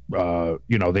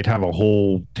they'd have a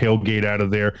whole tailgate out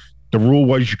of there. The rule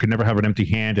was you could never have an empty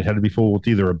hand. It had to be full with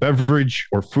either a beverage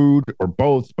or food or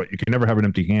both, but you could never have an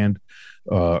empty hand.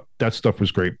 That stuff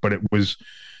was great, but it was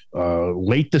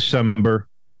late December.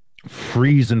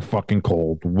 Freezing fucking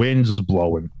cold, winds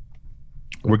blowing.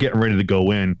 We're getting ready to go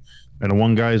in, and the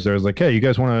one guy's there is like, "Hey, you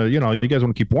guys want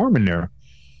to keep warm in there?"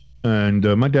 And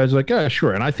my dad's like, "Yeah,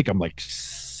 sure." And I think I'm like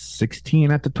 16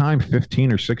 at the time,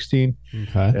 15 or 16.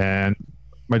 Okay. And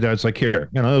my dad's like, "Here,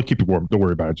 it'll keep you warm. Don't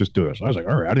worry about it. Just do this." I was like,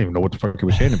 "All right." I didn't even know what the fuck he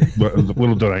was saying to me, but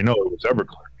little did I know it was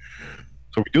Everclear.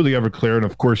 So we do the Everclear, and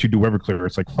of course you do Everclear.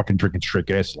 It's like fucking drinking straight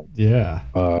gasoline. Yeah.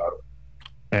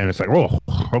 And it's like, oh,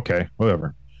 okay,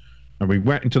 whatever. And we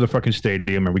went into the fucking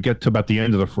stadium, and we get to about the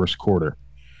end of the first quarter.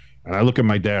 And I look at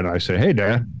my dad, and I say, "Hey,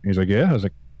 Dad." He's like, "Yeah." I was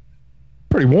like,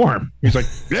 "Pretty warm." He's like,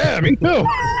 "Yeah, me too."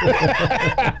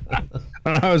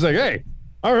 And I was like, "Hey,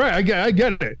 all right, I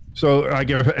get it." So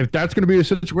if that's going to be the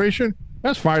situation,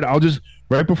 that's fine. I'll just,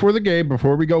 right before the game,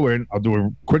 before we go in, I'll do a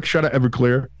quick shot of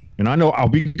Everclear, and I know I'll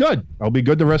be good. I'll be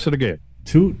good the rest of the game.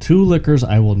 Two liquors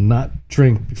I will not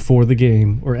drink before the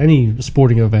game or any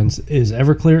sporting events is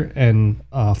Everclear and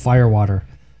Firewater.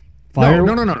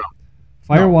 No.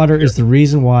 Firewater is the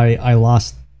reason why I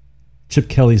lost Chip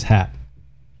Kelly's hat.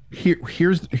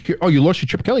 Here's you lost your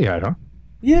Chip Kelly hat, huh?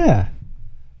 Yeah.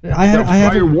 I have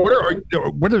Firewater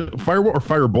or what is Firewater or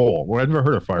Fireball? Well, I've never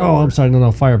heard of Firewater. Oh, I'm sorry,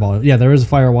 no, Fireball. Yeah, there is a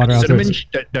Firewater out there.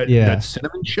 That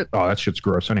cinnamon shit. Oh, that shit's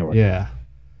gross anyway. Yeah.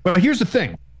 But here's the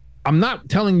thing. I'm not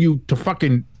telling you to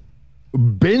fucking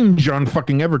binge on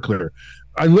fucking Everclear.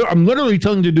 I'm literally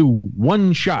telling you to do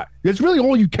one shot. It's really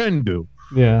all you can do.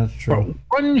 Yeah, that's true.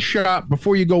 But one shot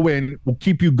before you go in will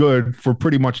keep you good for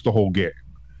pretty much the whole game.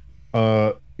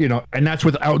 And that's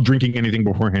without drinking anything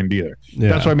beforehand either. Yeah.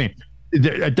 That's what I mean.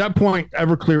 At that point,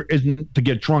 Everclear isn't to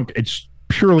get drunk. It's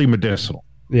purely medicinal.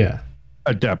 Yeah.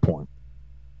 At that point.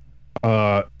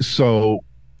 So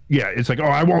yeah, it's like,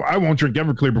 I won't drink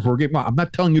Everclear before a game. No, I'm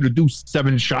not telling you to do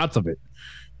 7 shots of it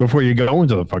before you go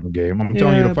into the fucking game. I'm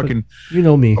telling you to fucking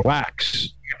me.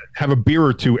 Relax, have a beer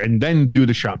or two, and then do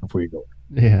the shot before you go.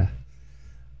 Yeah.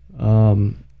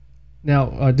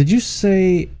 Now, did you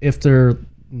say if they're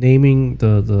naming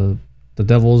the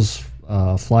Devils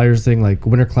Flyers thing like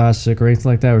Winter Classic or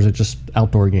anything like that, or is it just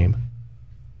outdoor game?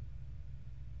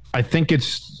 I think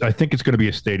it's going to be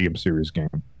a Stadium Series game.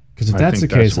 Because if that's the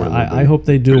case, I hope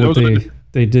they do what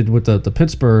they did with the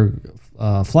Pittsburgh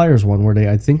Flyers one, where they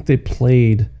definitely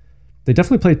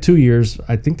played 2 years.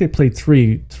 I think they played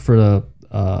 3 for the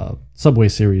Subway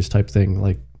Series type thing,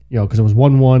 like, because it was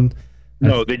 1-1.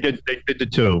 No, they did the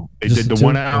 2. They did the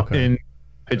 1 out in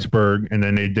Pittsburgh, and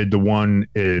then they did the 1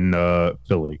 in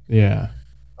Philly. Yeah,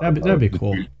 that'd be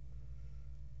cool.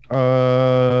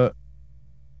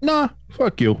 Nah,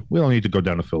 fuck you. We don't need to go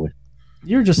down to Philly.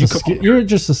 You're just a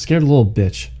scared little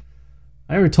bitch.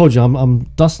 I already told you I'm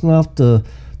dusting off the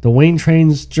Wayne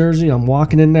Trains jersey. I'm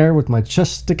walking in there with my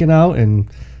chest sticking out, and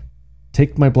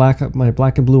take my black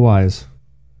and blue eyes.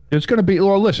 It's going to be.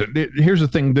 Well, listen. Here's the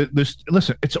thing.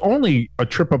 Listen. It's only a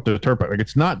trip up to the Turnpike. Like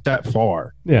it's not that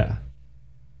far. Yeah.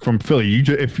 From Philly,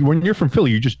 when you're from Philly,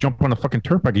 you just jump on a fucking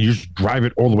Turnpike and you just drive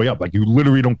it all the way up. Like you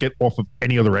literally don't get off of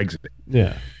any other exit.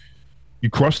 Yeah. You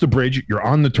cross the bridge, you're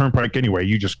on the Turnpike anyway.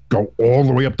 You just go all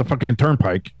the way up the fucking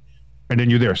Turnpike, and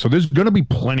then you're there. So there's going to be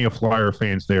plenty of Flyer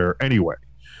fans there anyway.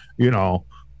 You know,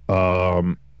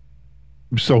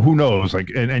 so who knows? Like,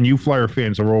 and you Flyer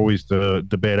fans are always the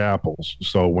bad apples.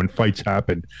 So when fights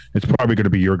happen, it's probably going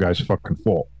to be your guys' fucking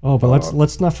fault. Oh, but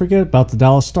let's not forget about the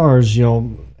Dallas Stars. You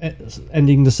know,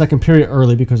 ending the second period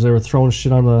early because they were throwing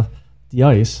shit on the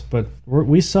ice. But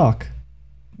we suck.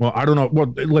 Well, I don't know. Well,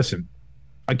 listen.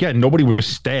 Again, nobody was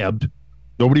stabbed.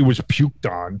 Nobody was puked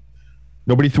on.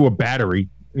 Nobody threw a battery.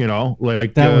 You know,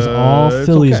 like that was all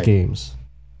Phillies games.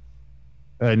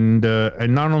 And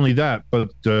not only that, but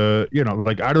you know,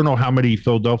 like I don't know how many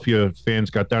Philadelphia fans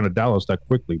got down to Dallas that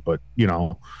quickly, but you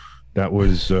know, that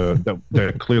was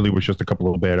that clearly was just a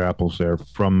couple of bad apples there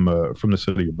from the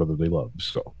city of brotherly love.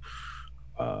 So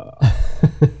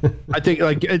I think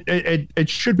like it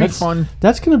should be fun.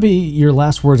 That's going to be your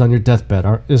last words on your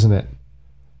deathbed, isn't it?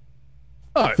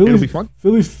 It'll be fun.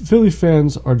 Philly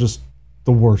fans are just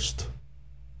the worst.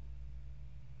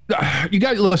 You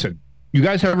guys, listen. You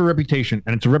guys have a reputation,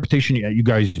 and it's a reputation you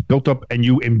guys built up, and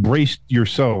you embraced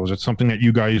yourselves. It's something that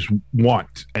you guys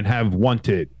want and have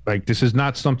wanted. Like this is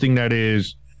not something that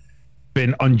is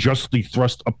been unjustly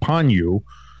thrust upon you.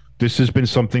 This has been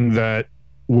something that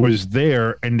was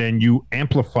there, and then you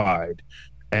amplified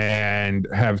and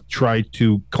have tried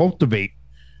to cultivate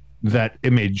that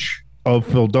image of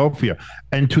Philadelphia.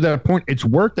 And to that point, it's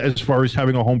worked as far as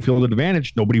having a home field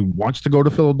advantage. Nobody wants to go to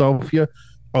Philadelphia.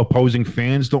 Opposing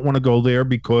fans don't want to go there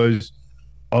because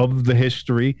of the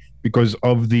history, because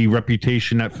of the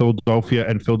reputation that Philadelphia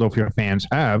and Philadelphia fans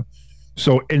have.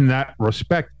 So in that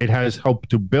respect, it has helped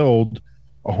to build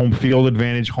a home field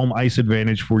advantage, home ice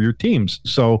advantage for your teams.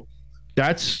 So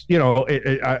that's, you know,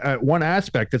 one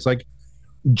aspect, it's like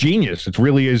genius. It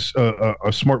really is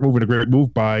a smart move and a great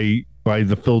move by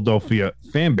the Philadelphia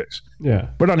fan base. Yeah.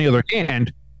 But on the other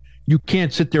hand, you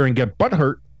can't sit there and get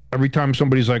butthurt every time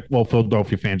somebody's like, well,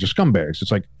 Philadelphia fans are scumbags. It's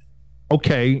like,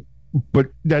 okay, but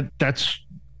that's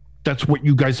what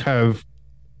you guys have,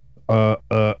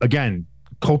 again,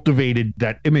 cultivated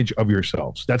that image of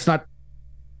yourselves. That's not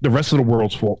the rest of the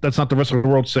world's fault. That's not the rest of the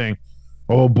world saying,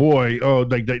 oh boy, oh,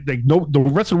 like no, the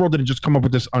rest of the world didn't just come up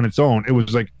with this on its own. It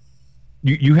was like,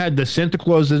 you had the Santa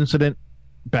Claus incident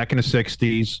back in the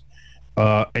 60s.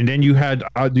 And then you had,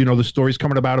 you know, the stories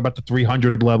coming about the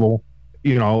 300 level,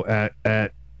 you know,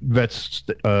 at Vets,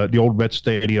 the old Vets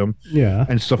Stadium, yeah,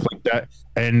 and stuff like that,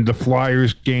 and the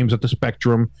Flyers games at the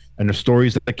Spectrum, and the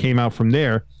stories that came out from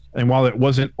there. And while it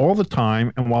wasn't all the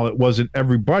time, and while it wasn't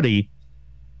everybody,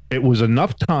 it was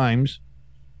enough times,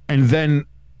 and then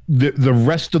the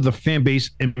rest of the fan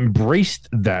base embraced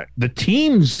that. The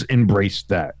teams embraced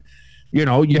that. You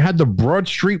know, you had the Broad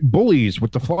Street Bullies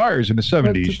with the Flyers in the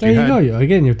 70s. There you go.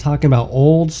 Again, you're talking about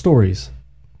old stories.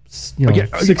 You know,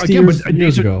 60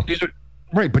 years ago.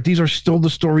 Right, but these are still the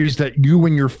stories that you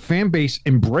and your fan base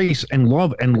embrace and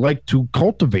love and like to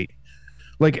cultivate.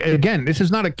 Like, again, this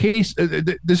is not a case.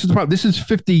 This is the problem. This is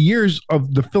 50 years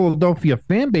of the Philadelphia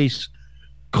fan base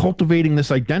cultivating this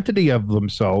identity of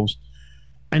themselves,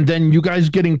 and then you guys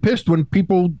getting pissed when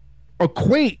people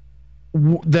equate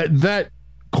that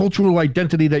cultural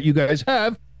identity that you guys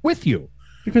have with you.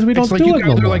 Because we don't it's like do you it guys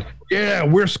no are more. like, yeah,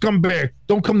 we're scumbag.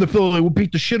 Don't come to Philly. We'll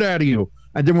beat the shit out of you.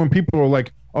 And then when people are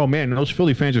like, oh man, those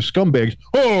Philly fans are scumbags.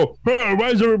 Oh, why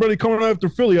is everybody coming after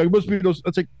Philly? I must be those.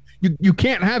 It's like you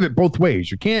can't have it both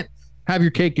ways. You can't have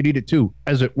your cake and eat it too,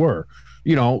 as it were.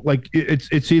 You know, like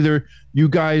it's either you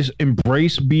guys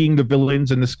embrace being the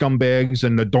villains and the scumbags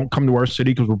and the don't come to our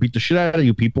city because we'll beat the shit out of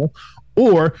you people,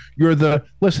 or you're the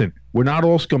listen. We're not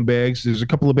all scumbags. There's a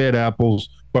couple of bad apples,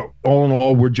 but all in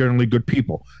all, we're generally good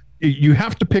people. You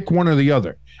have to pick one or the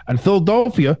other. And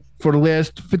Philadelphia, for the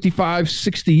last 55,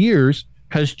 60 years,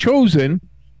 has chosen,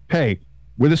 hey,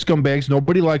 we're the scumbags.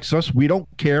 Nobody likes us. We don't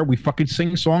care. We fucking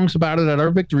sing songs about it at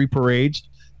our victory parades.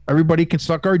 Everybody can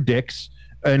suck our dicks.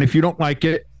 And if you don't like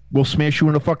it, we'll smash you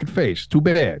in the fucking face. Too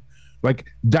bad. Like,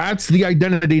 that's the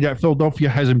identity that Philadelphia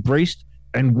has embraced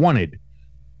and wanted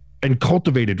and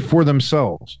cultivated for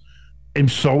themselves. And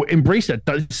so embrace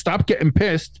that. Stop getting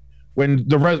pissed when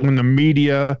the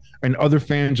media and other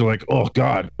fans are like, oh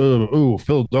God, oh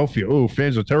Philadelphia, oh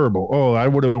fans are terrible, oh I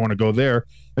wouldn't want to go there.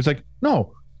 It's like,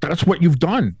 no, that's what you've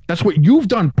done. That's what you've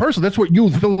done personally. That's what you,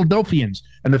 the Philadelphians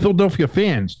and the Philadelphia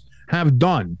fans, have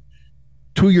done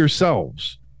to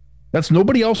yourselves. That's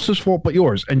nobody else's fault but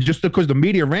yours. And just because the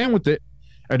media ran with it,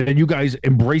 and then you guys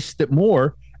embraced it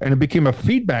more, and it became a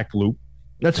feedback loop.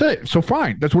 That's it. So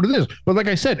fine, that's what it is. But like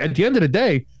I said, at the end of the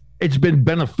day, it's been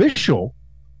beneficial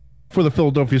for the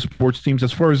Philadelphia sports teams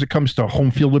as far as it comes to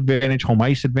home field advantage, home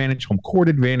ice advantage, home court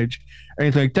advantage,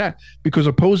 anything like that, because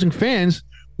opposing fans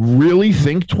really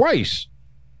think twice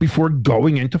before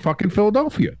going into fucking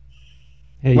Philadelphia.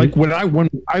 Hey, like when I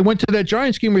went to that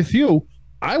Giants game with you,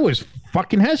 I was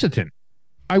fucking hesitant.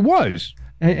 I was.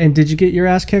 And did you get your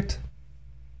ass kicked?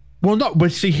 Well, no,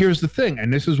 but see, here's the thing,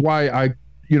 and this is why I,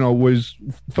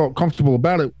 felt comfortable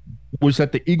about it, was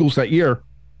that the Eagles that year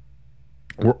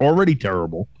were already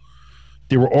terrible.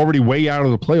 They were already way out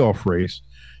of the playoff race.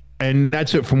 And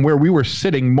that's it. From where we were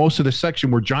sitting, most of the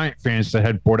section were Giant fans that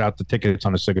had bought out the tickets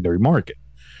on the secondary market.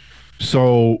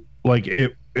 So, like,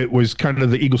 it was kind of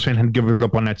the Eagles fan had given it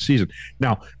up on that season.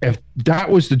 Now, if that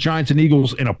was the Giants and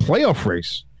Eagles in a playoff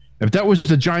race, if that was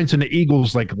the Giants and the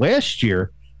Eagles like last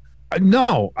year,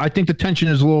 no, I think the tension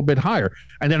is a little bit higher.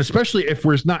 And then especially if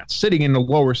we're not sitting in the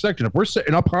lower section. If we're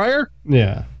sitting up higher,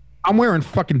 yeah, I'm wearing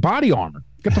fucking body armor.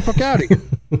 Get the fuck out of here.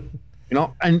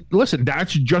 And listen,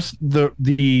 that's just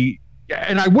the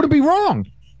and I wouldn't be wrong.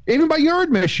 Even by your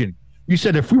admission, you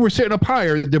said if we were sitting up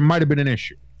higher, there might have been an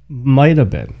issue. Might have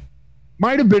been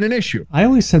an issue. I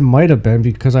always said might have been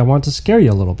because I want to scare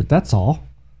you a little bit. That's all.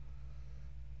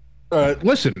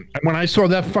 Listen, when I saw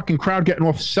that fucking crowd getting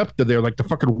off SEPTA there like the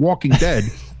fucking Walking Dead,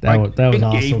 that was awesome.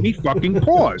 It gave me fucking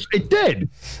pause. It did.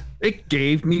 It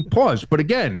gave me pause. But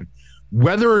again,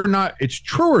 whether or not it's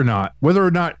true or not, whether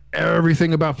or not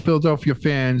everything about Philadelphia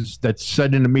fans that's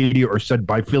said in the media or said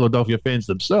by Philadelphia fans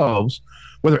themselves,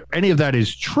 whether any of that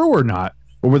is true or not,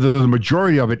 or whether the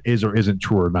majority of it is or isn't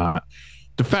true or not,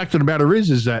 the fact of the matter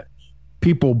is that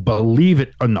people believe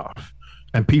it enough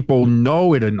and people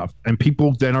know it enough. And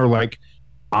people then are like,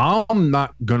 I'm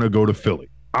not going to go to Philly.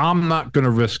 I'm not going to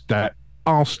risk that.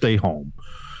 I'll stay home.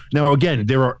 Now, again,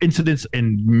 there are incidents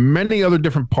in many other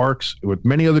different parks with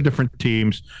many other different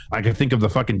teams. I can think of the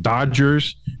fucking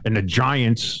Dodgers and the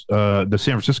Giants, the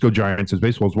San Francisco Giants, as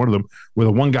baseball is one of them, where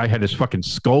the one guy had his fucking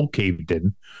skull caved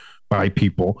in by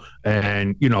people.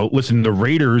 And, listen, the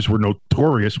Raiders were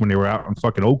notorious when they were out in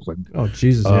fucking Oakland. Oh,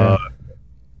 Jesus, yeah.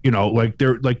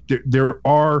 There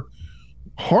are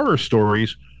horror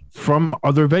stories from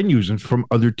other venues and from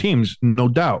other teams, no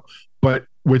doubt. But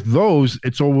with those,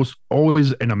 it's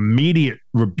always an immediate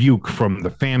rebuke from the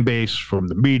fan base, from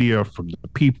the media, from the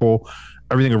people.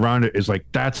 Everything around it is like,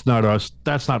 that's not us.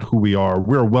 That's not who we are.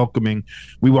 We're welcoming.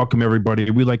 We welcome everybody.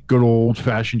 We like good old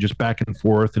fashioned, just back and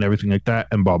forth and everything like that,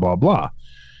 and blah, blah, blah.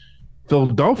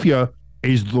 Philadelphia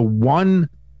is the one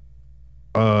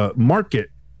market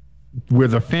where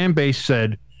the fan base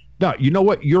said, no, you know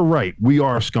what? You're right. We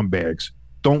are scumbags.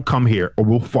 Don't come here or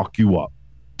we'll fuck you up.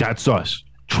 That's us.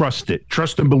 Trust it.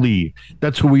 Trust and believe.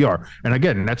 That's who we are. And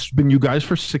again, that's been you guys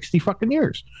for 60 fucking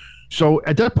years. So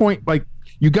at that point, like,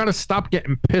 you got to stop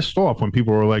getting pissed off when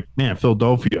people are like, man,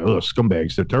 Philadelphia,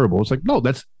 scumbags, they're terrible. It's like, no,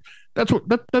 that's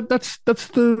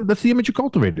the image you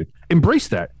cultivated. Embrace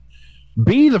that.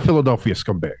 Be the Philadelphia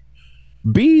scumbag.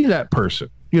 Be that person,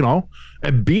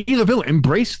 and be the villain.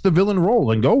 Embrace the villain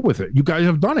role and go with it. You guys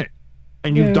have done it,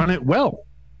 and you've done it well.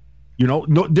 No,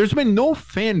 there's been no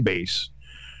fan base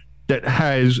that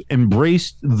has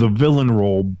embraced the villain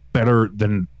role better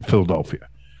than Philadelphia.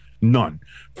 None.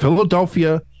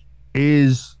 Philadelphia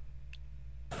is,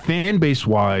 fan base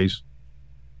wise,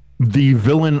 the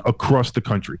villain across the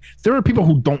country. There are people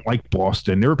who don't like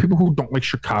Boston. There are people who don't like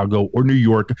Chicago or New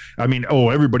York. I mean,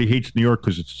 everybody hates New York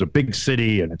because it's a big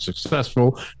city and it's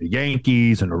successful. The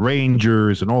Yankees and the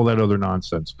Rangers and all that other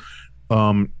nonsense.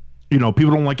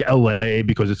 People don't like LA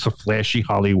because it's a flashy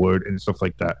Hollywood and stuff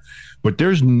like that. But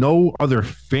there's no other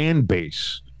fan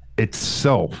base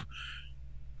itself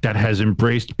that has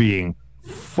embraced being,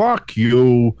 fuck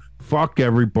you, fuck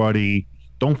everybody,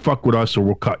 don't fuck with us or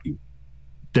we'll cut you,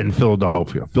 than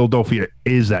Philadelphia. Philadelphia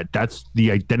is that. That's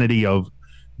the identity of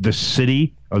the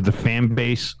city, of the fan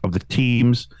base, of the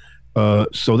teams.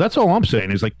 So that's all I'm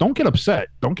saying is, like, don't get upset.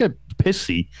 Don't get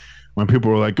pissy when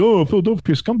people are like, oh,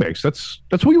 Philadelphia scumbags.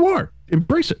 That's who you are.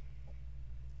 Embrace it.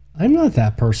 I'm not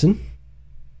that person.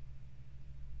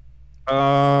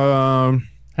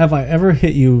 Have I ever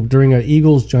hit you during an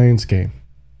Eagles-Giants game?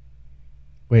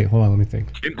 Wait, hold on. Let me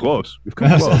think. Getting close. We've come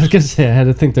close. I was going to say, I had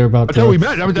to think they're about. That's how we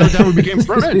met. That's how we became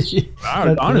friends.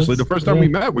 Honestly, the first time we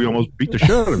met, we almost beat the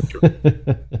shit out of each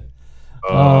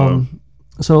other.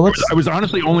 So let's. I was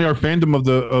honestly only our fandom of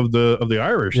the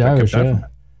Irish. The Irish, yeah.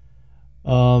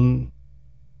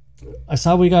 I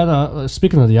saw we got,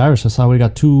 speaking of the Irish, I saw we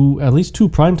got at least two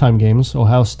primetime games,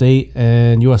 Ohio State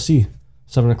and USC,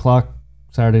 7 o'clock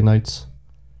Saturday nights.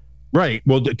 Right.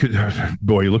 Well,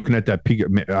 boy, looking at that Peacock,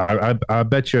 I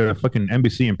bet you fucking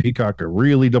NBC and Peacock are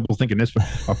really double thinking this.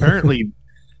 Apparently,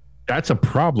 that's a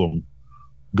problem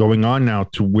going on now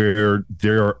to where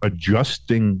they're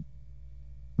adjusting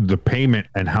the payment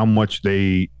and how much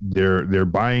they're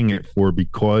buying it for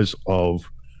because of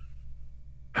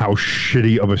how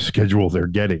shitty of a schedule they're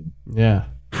getting. Yeah.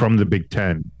 From the Big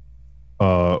Ten,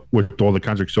 with all the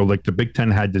contracts. So, like, the Big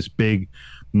Ten had this big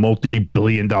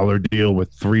multi-billion-dollar deal with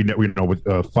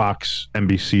with Fox,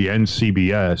 NBC, and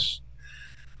CBS,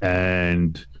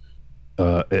 and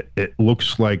it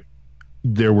looks like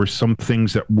there were some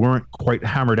things that weren't quite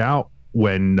hammered out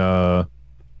when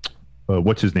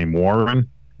what's his name, Warren,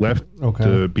 left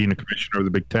to being the commissioner of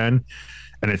the Big Ten.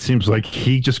 And it seems like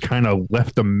he just kind of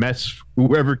left a mess.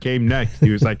 Whoever came next,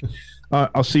 he was like,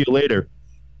 I'll see you later.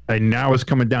 And now it's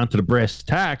coming down to the brass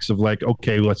tacks of like,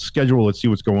 okay, let's schedule, let's see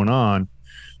what's going on.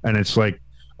 And it's like,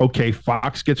 okay,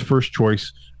 Fox gets first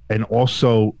choice. And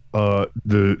also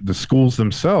the schools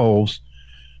themselves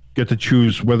get to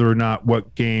choose whether or not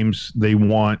what games they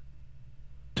want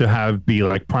to have be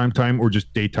like primetime or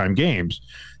just daytime games.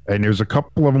 And there's a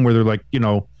couple of them where they're like,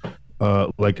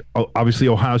 like obviously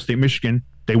Ohio State, Michigan,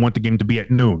 they want the game to be at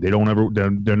noon. They don't ever.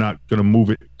 They're not going to move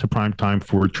it to prime time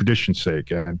for tradition's sake.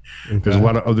 And there's a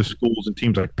lot of other schools and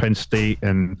teams like Penn State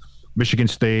and Michigan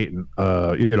State, and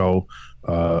other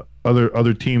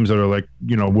teams that are like,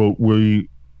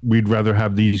 we'd rather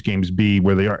have these games be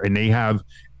where they are, and they have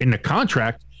in the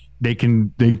contract they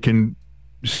can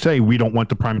say we don't want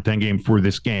the prime time game for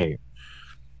this game.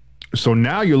 So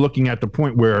now you're looking at the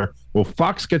point where, well,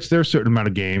 Fox gets their certain amount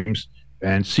of games,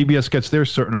 and CBS gets their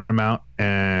certain amount,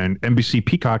 and NBC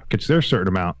Peacock gets their certain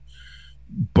amount.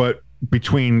 But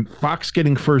between Fox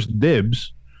getting first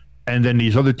dibs and then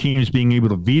these other teams being able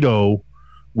to veto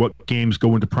what games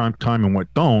go into prime time and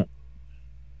what don't,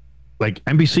 like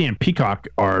NBC and Peacock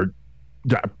are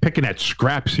picking at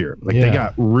scraps here. Like they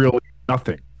got really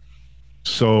nothing.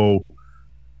 So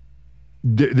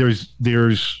there's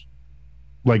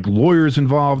like lawyers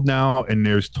involved now, and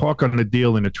there's talk on the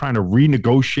deal, and they're trying to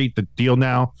renegotiate the deal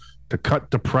now to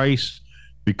cut the price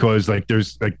because like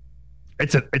there's like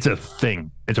it's a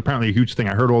thing. It's apparently a huge thing.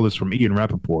 I heard all this from Ian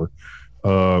Rappaport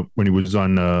when he was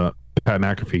on Pat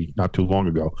McAfee not too long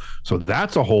ago. So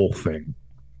that's a whole thing.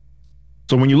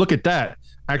 So when you look at that,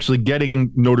 actually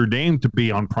getting Notre Dame to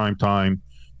be on prime time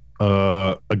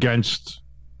against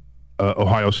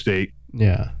Ohio State,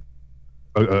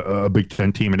 a Big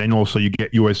Ten team, and then also you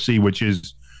get USC, which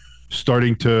is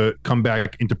starting to come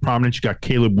back into prominence. You got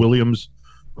Caleb Williams,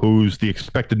 who's the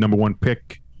expected number one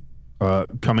pick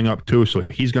coming up too, so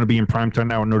he's going to be in primetime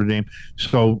now at Notre Dame.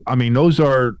 So I mean, those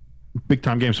are big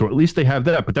time games. So at least they have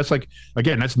that. But that's like,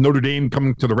 again, that's Notre Dame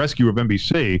coming to the rescue of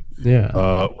NBC. With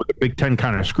the Big Ten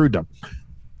kind of screwed them.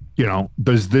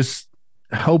 Does this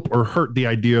help or hurt the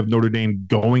idea of Notre Dame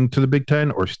going to the Big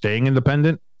Ten or staying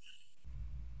independent?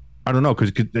 I don't know,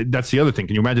 because that's the other thing.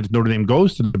 Can you imagine if Notre Dame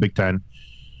goes to the Big Ten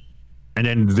and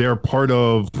then they're part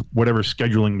of whatever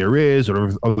scheduling there is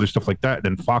or other stuff like that,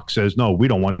 then Fox says, no, we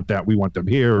don't want that. We want them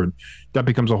here. And that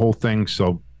becomes a whole thing.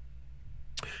 So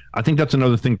I think that's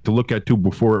another thing to look at, too,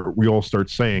 before we all start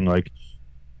saying, like,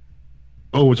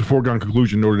 oh, it's a foregone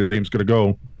conclusion Notre Dame's going to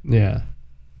go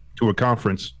to a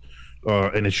conference,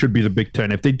 and it should be the Big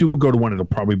Ten. If they do go to one, it'll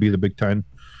probably be the Big Ten.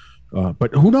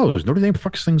 But who knows? Notre Dame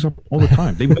fucks things up all the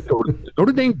time.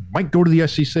 Notre Dame might go to the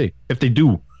SEC. If they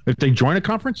do, if they join a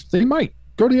conference, they might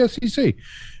go to the SEC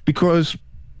because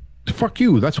fuck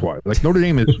you. That's why. Like, Notre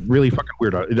Dame is really fucking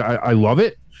weird. I love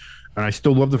it, and I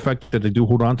still love the fact that they do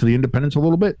hold on to the independence a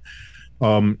little bit.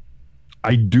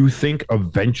 I do think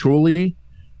eventually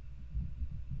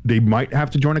they might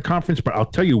have to join a conference, but I'll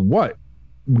tell you what.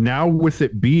 Now with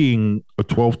it being a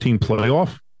 12-team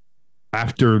playoff,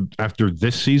 after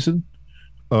this season,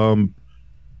 all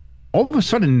of a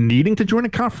sudden needing to join a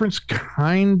conference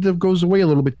kind of goes away a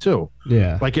little bit too.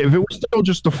 Yeah. Like if it was still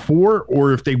just a 4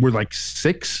 or if they were like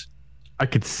 6, I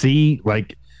could see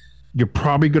like you're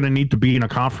probably going to need to be in a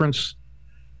conference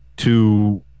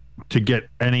to get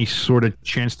any sort of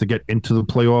chance to get into the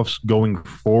playoffs going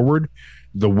forward.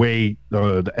 The way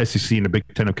the SEC and the Big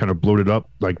Ten have kind of bloated up,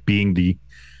 like being the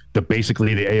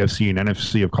basically the AFC and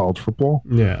NFC of college football.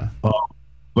 Yeah.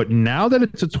 But now that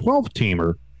it's a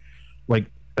 12-teamer, like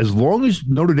as long as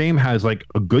Notre Dame has like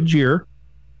a good year,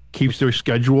 keeps their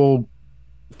schedule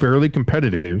fairly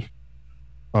competitive,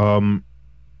 and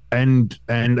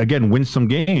again wins some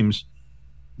games,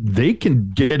 they can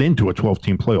get into a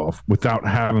 12-team playoff without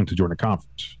having to join a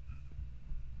conference.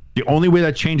 The only way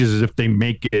that changes is if they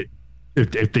make it,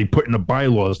 if they put in the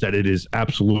bylaws that it is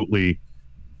absolutely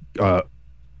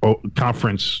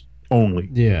conference only.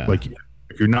 Yeah. Like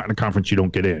if you're not in a conference, you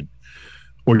don't get in,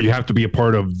 or you have to be a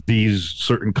part of these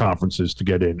certain conferences to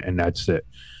get in, and that's it.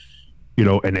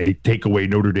 And they take away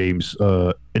Notre Dame's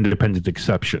independent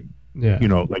exception. Yeah.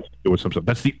 Like doing some stuff.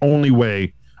 That's the only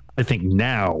way I think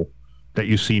now that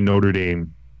you see Notre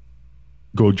Dame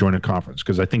go join a conference,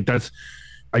 because I think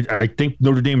I think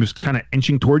Notre Dame is kind of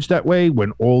inching towards that way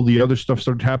when all the other stuff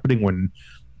started happening, when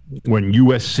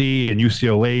USC and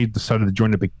UCLA decided to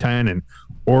join the Big Ten, and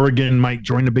Oregon might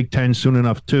join the Big Ten soon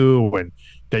enough too, and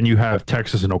then you have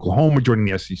Texas and Oklahoma joining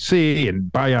the SEC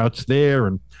and buyouts there,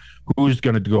 and who's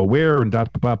going to go where, and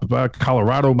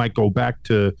Colorado might go back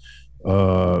to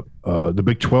the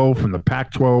Big 12 from the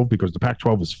Pac-12 because the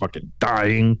Pac-12 is fucking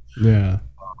dying. Yeah,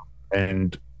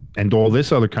 and all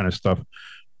this other kind of stuff.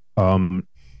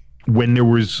 When there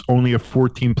was only a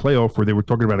 14 playoff, where they were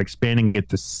talking about expanding it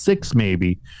to 6,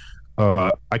 maybe,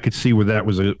 I could see where that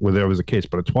was a case.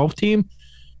 But a 12 team,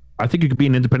 I think you could be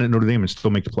an independent Notre Dame and still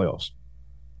make the playoffs.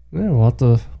 Yeah, we'll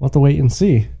have to wait and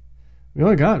see. We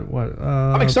only got what?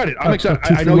 I'm excited. I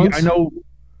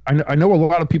know a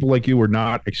lot of people like you are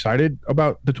not excited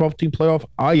about the 12-team playoff.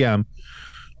 I am.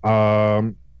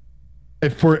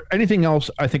 If for anything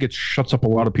else, I think it shuts up a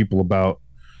lot of people about,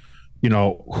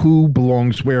 who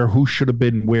belongs where, who should have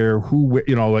been where,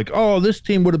 like, oh, this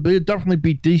team would have definitely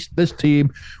beat this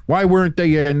team. Why weren't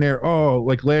they in there? Oh,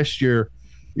 like last year,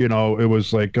 it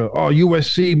was like,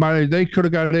 USC, they could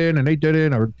have got in and they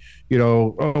didn't, or,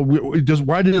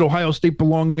 why did Ohio State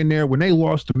belong in there when they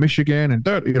lost to Michigan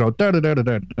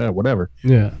and whatever.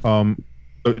 Yeah.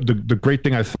 The great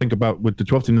thing I think about with the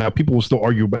 12 team now, people will still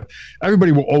argue, but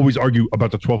everybody will always argue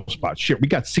about the 12 spot. Shit, we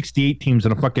got 68 teams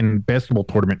in a fucking basketball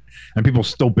tournament, and people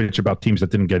still bitch about teams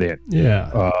that didn't get in.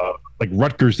 Yeah. Like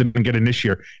Rutgers didn't get in this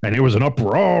year, and it was an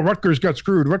uproar. Oh, Rutgers got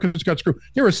screwed.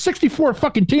 There were 64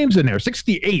 fucking teams in there,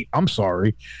 68. I'm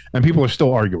sorry, and people are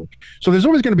still arguing. So there's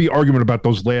always going to be argument about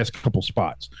those last couple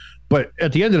spots. But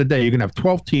at the end of the day, you're going to have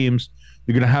 12 teams.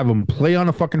 You're going to have them play on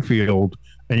a fucking field,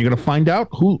 and you're going to find out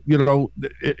who,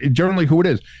 generally who it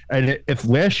is. And if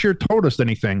last year told us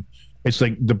anything, it's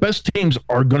like the best teams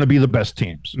are going to be the best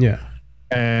teams. Yeah.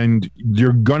 And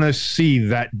you're going to see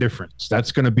that difference.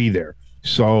 That's going to be there.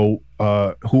 So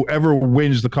whoever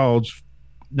wins the college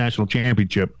national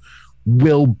championship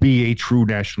will be a true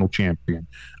national champion.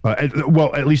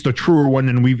 At least a truer one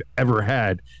than we've ever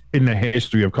had in the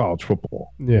history of college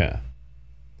football. Yeah.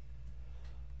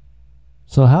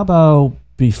 So how about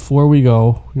before we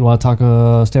go, you want to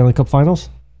talk Stanley Cup Finals?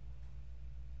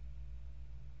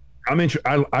 I'm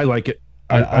interested. I like it.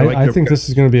 I think this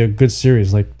is going to be a good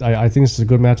series. Like I think this is a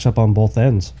good matchup on both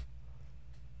ends.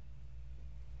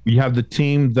 You have the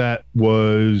team that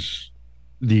was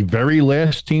the very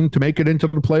last team to make it into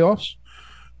the playoffs,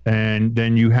 and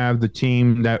then you have the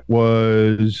team that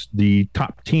was the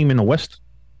top team in the West.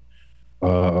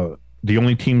 The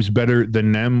only teams better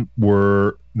than them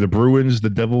were the Bruins, the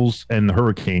Devils, and the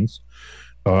Hurricanes,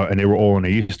 and they were all in the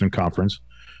Eastern Conference.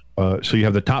 So you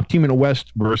have the top team in the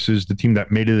West versus the team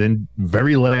that made it in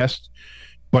very last,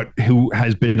 but who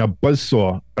has been a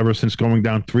buzzsaw ever since going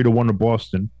down 3-1 to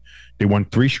Boston. They won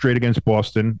 3 straight against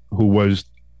Boston, who was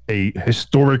a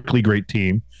historically great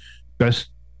team, best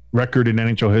record in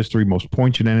NHL history, most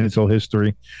points in NHL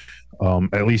history.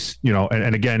 At least,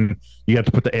 and again, you have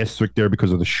to put the asterisk there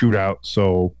because of the shootout.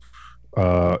 So,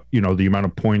 the amount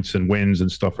of points and wins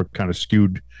and stuff are kind of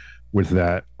skewed with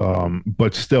that.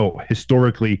 But still,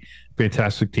 historically,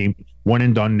 fantastic team. One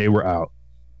and done, they were out.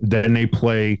 Then they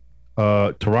play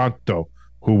Toronto,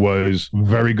 who was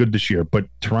very good this year, but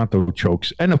Toronto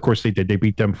chokes. And of course they did. They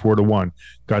beat them 4-1,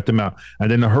 got them out.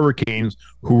 And then the Hurricanes,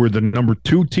 who were the number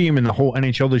 2 team in the whole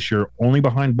NHL this year, only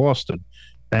behind Boston,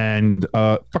 and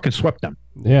fucking swept them.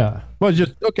 Yeah. Well, it's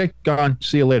just, okay, gone.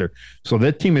 See you later. So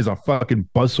that team is a fucking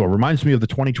buzzsaw. Reminds me of the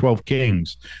 2012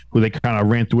 Kings, who they kind of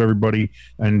ran through everybody.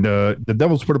 And the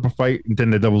Devils put up a fight, and then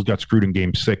the Devils got screwed in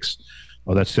Game 6.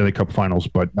 Oh, that's Stanley Cup Finals,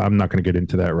 but I'm not going to get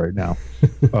into that right now.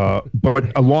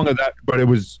 But it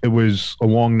was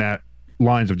along that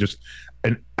lines of just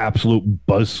an absolute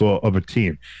buzzsaw of a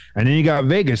team. And then you got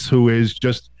Vegas, who is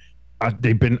just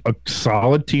they've been a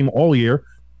solid team all year,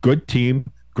 good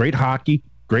team, great hockey,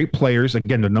 great players.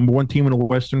 Again, the number 1 team in the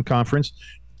Western Conference.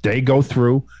 They go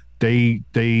through. They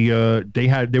were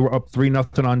up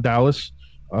 3-0 on Dallas,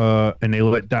 and they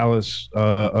let Dallas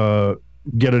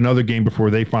get another game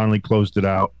before they finally closed it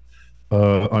out.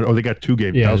 They got 2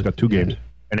 games. Yeah, Dallas got 2 games,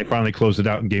 and they finally closed it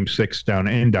out in Game 6 down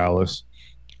in Dallas.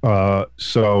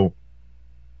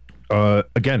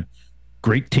 Again,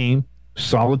 great team,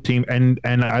 solid team, and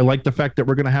I like the fact that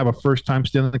we're going to have a first-time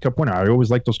Stanley Cup winner. I always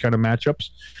like those kind of matchups.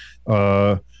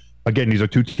 Again, these are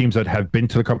two teams that have been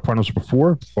to the Cup Finals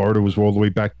before. Florida was all the way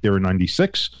back there in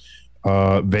 '96.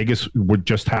 Vegas would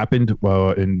just happened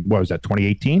in what was that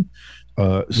 2018.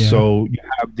 So you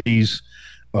have these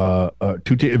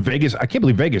Vegas. I can't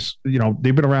believe Vegas. You know,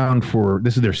 they've been around for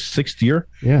this is their 6th year.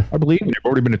 Yeah, I believe they've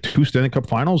already been to 2 Stanley Cup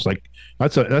Finals. Like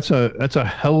that's a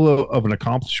hell of an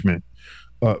accomplishment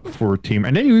for a team.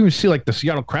 And then you even see like the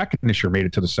Seattle Kraken this year made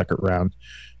it to the second round.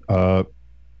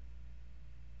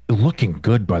 Looking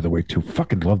good, by the way, too.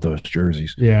 Fucking love those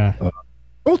jerseys. Yeah.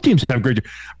 Both teams have great.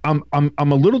 I'm a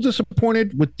little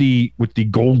disappointed with the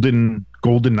golden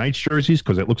Knights jerseys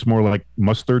because it looks more like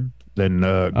mustard than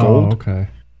gold. Oh, okay.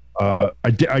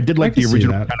 I did like the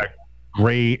original kind of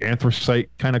gray anthracite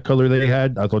kind of color they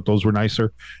had. I thought those were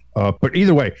nicer. But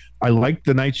either way, I like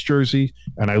the Knights jersey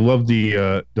and I love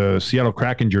the Seattle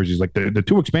Kraken jerseys. Like the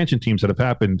 2 expansion teams that have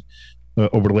happened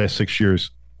over the last 6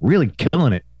 years, really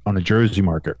killing it on the jersey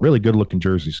market. Really good looking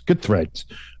jerseys, good threads.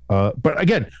 But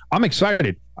again, I'm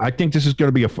excited. I think this is going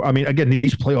to be I mean, again,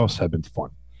 these playoffs have been fun.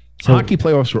 So, hockey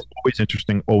playoffs are always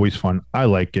interesting, always fun. I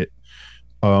like it.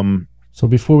 So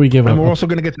before we give, and we're also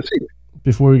going to get to see it.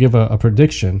 Before we give a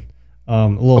prediction, a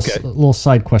little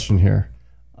side question here.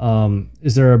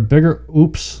 Is there a bigger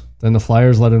oops than the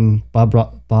Flyers letting Bob?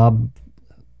 I'm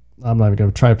not even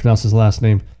going to try to pronounce his last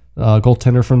name.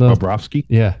 Goaltender from the Bobrovsky.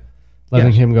 Yeah,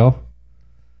 letting him go.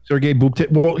 Sergei Bubka.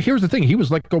 Well, here's the thing: he was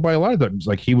let go by a lot of them.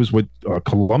 Like he was with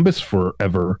Columbus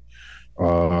forever.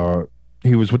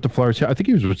 He was with the Flyers. I think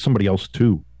he was with somebody else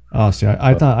too. Oh, see,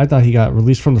 I thought he got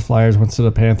released from the Flyers, went to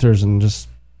the Panthers, and just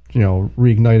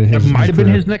reignited his. It might have been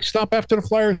his next stop after the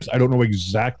Flyers. I don't know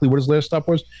exactly what his last stop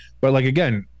was, but like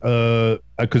again,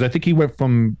 because I think he went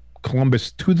from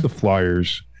Columbus to the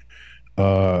Flyers,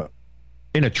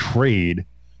 in a trade.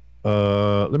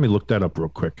 Let me look that up real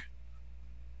quick.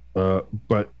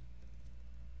 But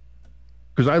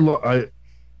because I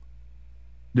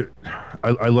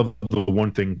love the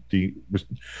one thing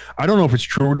I don't know if it's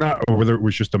true or not, or whether it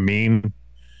was just a meme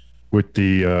with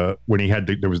the when he had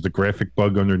there was the graphic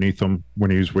bug underneath him when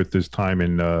he was with his time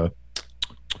in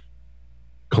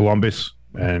Columbus,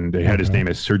 and they had his name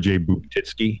as Sergei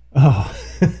Bubtitsky. Oh,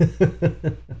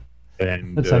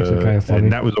 and that's actually kind of funny.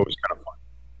 And that was always kind of fun.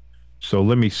 So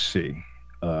let me see.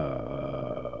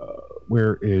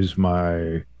 Where is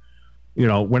my,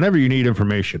 whenever you need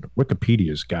information,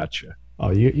 Wikipedia's got you. Oh,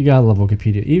 you gotta love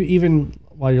Wikipedia. Even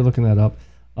while you're looking that up,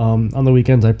 on the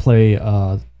weekends I play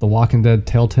the Walking Dead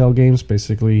Telltale games.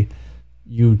 Basically,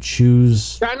 you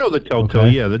choose. Yeah, I know the Telltale. Okay.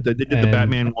 Yeah, they did the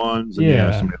Batman ones.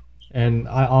 And and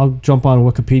I'll jump on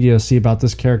Wikipedia, see about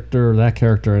this character or that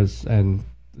character, and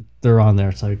they're on there.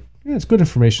 It's like it's good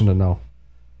information to know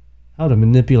how to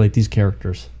manipulate these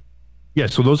characters. Yeah,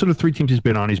 so those are the 3 teams he's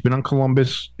been on. He's been on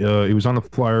Columbus, he was on the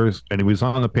Flyers, and he was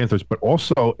on the Panthers. But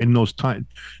also in those times,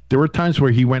 there were times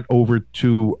where he went over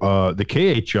to the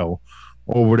KHL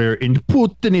over there in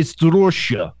Putinist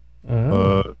Russia,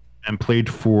 and played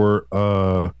for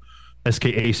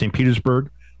SKA St. Petersburg,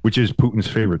 which is Putin's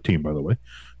favorite team, by the way.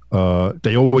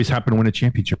 They always happen to win a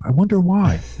championship. I wonder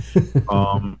why.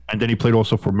 And then he played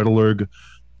also for Middelburg,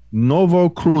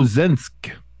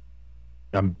 Novokruzensk.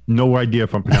 I have no idea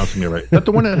if I'm pronouncing it right. Is that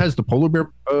the one that has the polar bear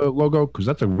logo? Because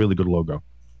that's a really good logo.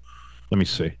 Let me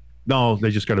see. No,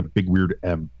 they just got a big weird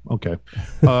M. Okay.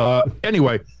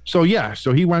 Anyway, so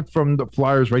he went from the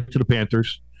Flyers right to the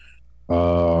Panthers.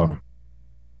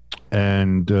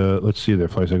 And let's see there.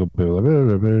 Flyers. So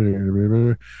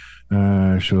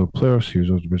playoffs. He was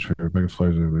also the best favorite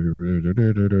Flyers.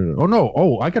 Oh no!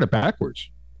 Oh, I got it backwards.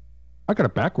 I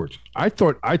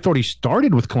thought he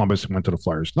started with Columbus and went to the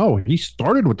Flyers. No, he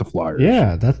started with the Flyers.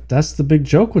 Yeah, that's the big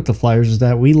joke with the Flyers is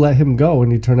that we let him go and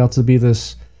he turned out to be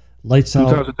this lights out.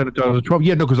 2010 to 2012.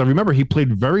 Yeah, no, because I remember he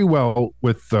played very well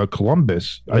with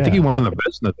Columbus. I think he won the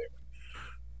Vezina there.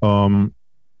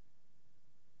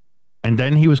 And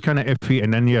then he was kind of iffy,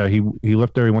 and then he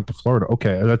left there. He went to Florida.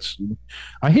 Okay,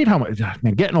 I hate how much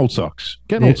getting old sucks.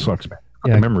 Old sucks, man.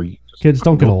 Memory. Kids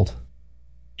don't get old.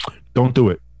 Don't do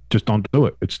it. Just don't do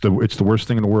it. It's the worst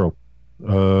thing in the world.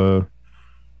 But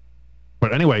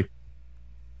anyway,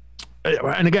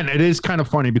 and again, it is kind of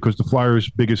funny because the Flyers'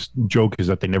 biggest joke is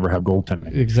that they never have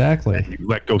goaltending. Exactly. And you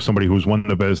let go somebody who's won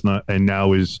the Vezina and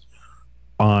now is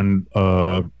on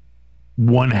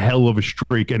one hell of a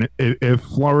streak. And if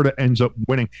Florida ends up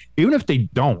winning, even if they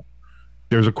don't,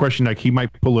 there's a question like he might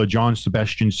pull a John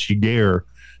Sebastian Seguier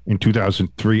in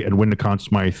 2003 and win the Conn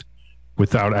Smythe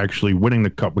without actually winning the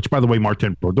cup, which, by the way,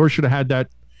 Martin Brodeur should have had that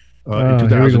in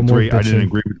 2003. I didn't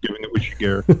agree with giving it. fishing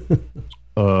gear.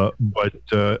 But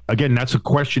again, that's a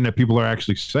question that people are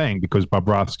actually saying because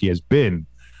Bobrovsky has been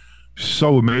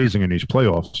so amazing in these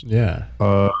playoffs. Yeah.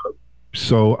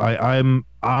 So I'm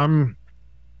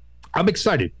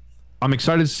excited. I'm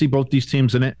excited to see both these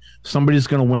teams in it. Somebody's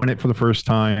going to win it for the first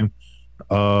time.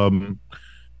 Gary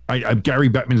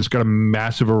Bettman's got a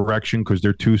massive erection because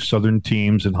they're two Southern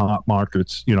teams in hot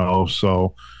markets,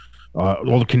 so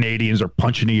all the Canadians are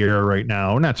punching the air right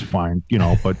now, and that's fine,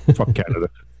 but fuck Canada.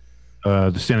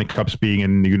 The Stanley Cup's being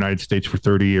in the United States for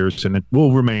 30 years, and it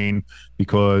will remain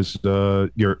because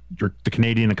the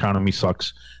Canadian economy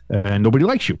sucks and nobody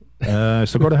likes you.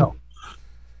 So go to hell.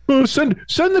 Send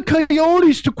the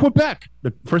Coyotes to Quebec.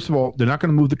 First of all, they're not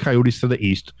going to move the Coyotes to the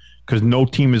East because no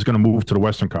team is going to move to the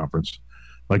Western Conference.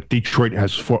 Like Detroit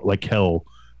has fought like hell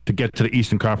to get to the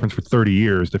Eastern Conference for 30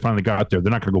 years. They finally got there.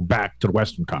 They're not going to go back to the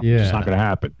Western Conference. Yeah. It's not going to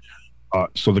happen.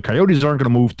 So the Coyotes aren't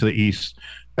going to move to the East.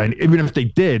 And even if they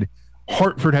did,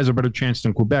 Hartford has a better chance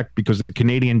than Quebec because the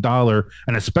Canadian dollar,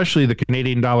 and especially the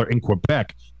Canadian dollar in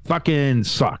Quebec, fucking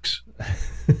sucks.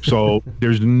 So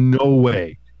there's no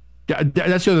way.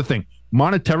 That's the other thing.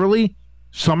 Monetarily,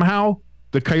 somehow,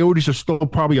 the Coyotes are still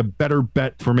probably a better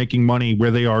bet for making money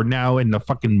where they are now in the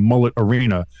fucking mullet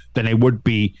arena than they would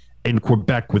be in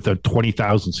Quebec with a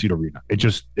 20,000 seat arena.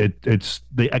 It's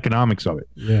the economics of it.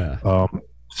 Yeah.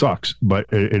 Sucks, but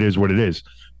it is what it is.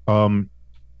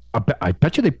 I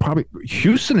bet you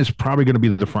Houston is probably going to be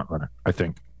the front runner. I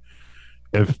think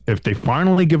if they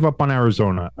finally give up on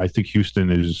Arizona, I think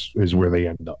Houston is where they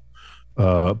end up.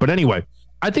 But anyway,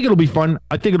 I think it'll be fun.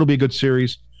 I think it'll be a good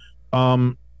series.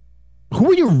 Who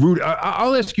are you rooting?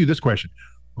 I'll ask you this question: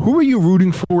 who are you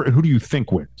rooting for, and who do you think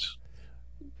wins?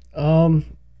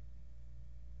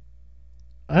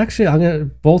 Actually,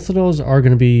 both of those are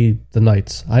gonna be the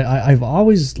Knights. I've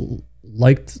always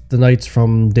liked the Knights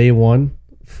from day one,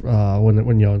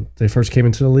 when they first came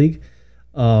into the league,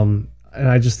 and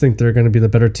I just think they're gonna be the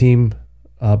better team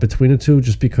between the two,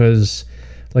 just because,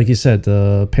 like you said,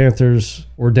 the Panthers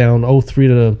were down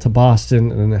 0-3 to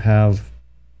Boston, and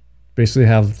basically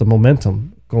have the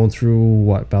momentum going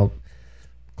through about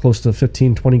close to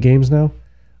 15, 20 games now.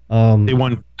 They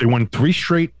won 3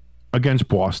 straight against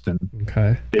Boston.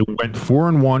 Okay. They went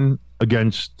 4-1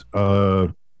 against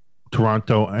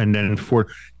Toronto, and then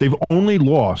they've only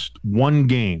lost 1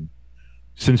 game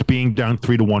since being down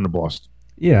 3-1 to Boston.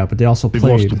 Yeah, but they also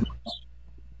played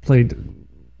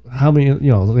how many,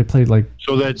 they played like,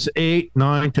 so that's 8,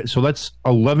 9, 10, so that's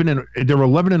 11, and they're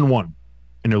 11-1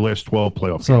 in their last 12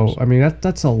 playoff games. I mean,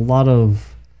 that's a lot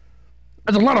of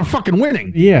fucking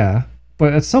winning. Yeah,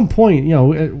 but at some point,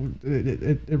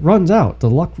 it runs out. The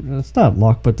luck, it's not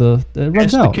luck, but it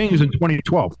runs out. Ask the Kings in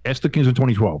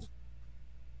 2012.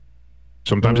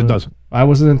 Sometimes it doesn't. I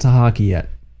wasn't into hockey yet.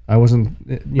 I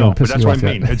wasn't, no, but that's what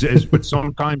I mean. But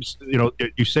sometimes,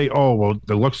 you say, oh, well,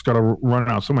 the luck's got to run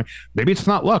out somewhere. Maybe it's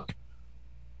not luck.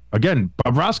 Again,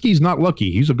 Bobrovsky's not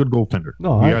lucky. He's a good goaltender.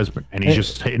 No, he has been, and he's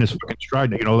just hitting his fucking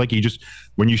stride.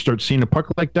 When you start seeing a puck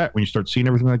like that, when you start seeing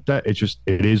everything like that, it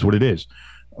is what it is.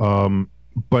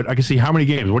 But I can see how many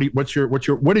games. What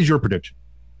is your prediction?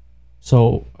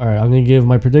 So, all right, I'm going to give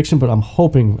my prediction, but I'm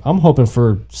hoping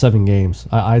for 7 games.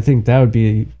 I think that would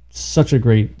be such a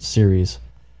great series.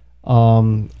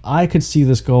 I could see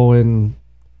this going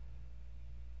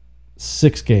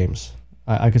 6 games.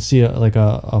 I could see a You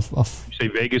say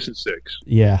Vegas at 6.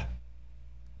 Yeah.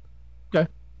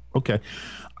 Okay.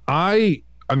 I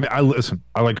listen.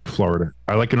 I like Florida.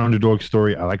 I like an underdog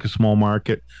story. I like a small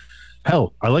market.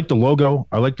 Hell, I like the logo.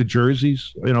 I like the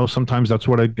jerseys. Sometimes that's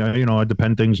what I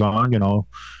depend things on.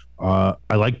 I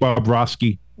like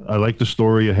Bobrovsky. I like the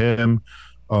story of him.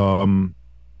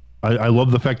 I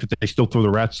love the fact that they still throw the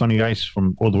Rats on the ice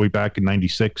from all the way back in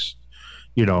 '96.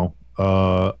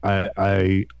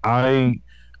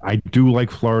 I do like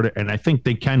Florida, and I think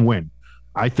they can win.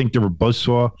 I think they're a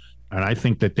buzzsaw, and I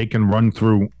think that they can run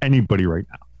through anybody right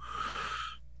now.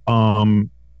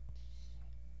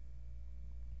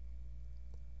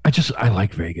 I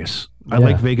like Vegas. I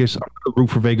like Vegas. I'm gonna root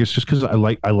for Vegas just because I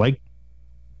like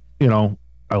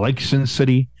Sin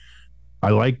City. I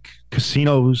like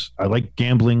casinos. I like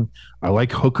gambling. I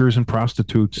like hookers and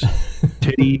prostitutes,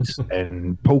 titties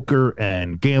and poker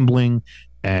and gambling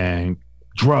and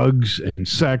drugs and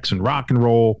sex and rock and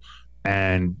roll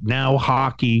and now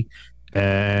hockey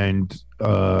and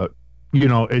it's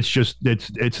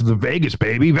the Vegas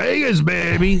baby.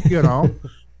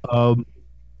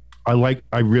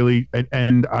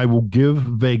 I will give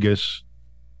Vegas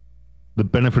the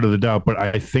benefit of the doubt, but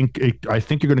I think you're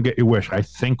going to get your wish. I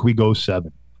think we go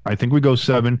 7. And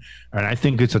I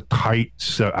think it's a tight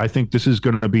set. I think this is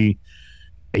going to be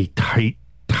a tight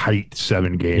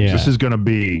 7 games. Yeah. This is going to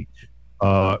be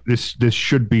this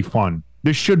should be fun.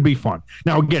 This should be fun.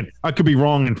 Now, again, I could be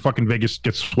wrong and fucking Vegas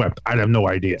gets swept. I have no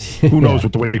idea. Who knows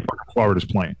what the way fucking Florida's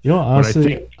playing? You know,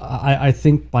 honestly, I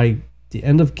think by the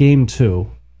end of game 2,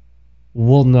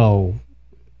 we'll know.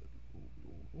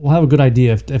 We'll have a good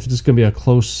idea if this is going to be a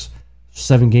close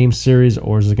 7-game series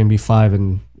or is it going to be 5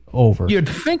 and over. You'd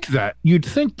think that.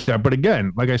 But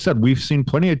again, like I said, we've seen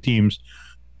plenty of teams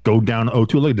go down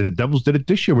 0-2. Like the Devils did it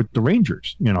this year with the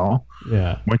Rangers, you know?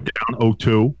 Yeah. Went down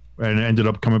 0-2 and ended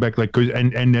up coming back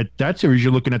and at that series,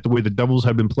 you're looking at the way the Devils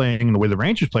have been playing and the way the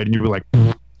Rangers played, and you were like,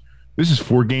 this is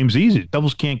 4 games easy. The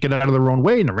Devils can't get out of their own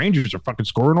way, and the Rangers are fucking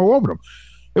scoring all over them.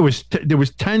 There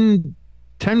was 10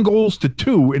 goals to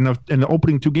 2 in the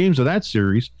opening 2 games of that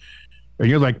series, and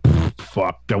you're like,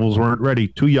 fuck, Devils weren't ready,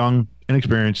 too young,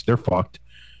 inexperienced, they're fucked,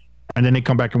 and then they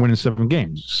come back and win in 7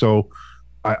 games. So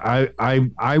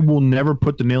I will never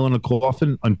put the nail in the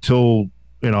coffin until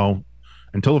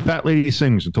the fat lady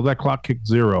sings, until that clock kicks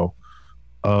 0.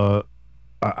 I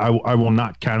will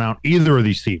not count out either of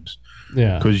these teams.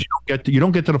 Yeah, because you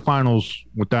don't get to the finals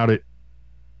without it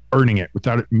earning it,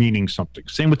 without it meaning something.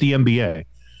 Same with the NBA.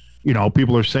 You know,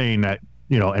 people are saying that,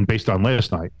 you know, and based on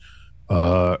last night,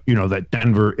 you know, that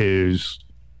Denver is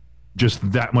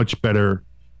just that much better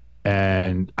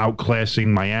and outclassing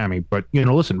Miami. But, you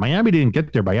know, listen, Miami didn't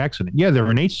get there by accident. Yeah, they're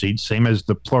an 8 seed, same as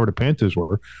the Florida Panthers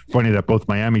were. Funny that both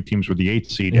Miami teams were the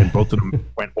 8th seed, and both of them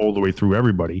went all the way through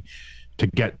everybody to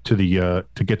get to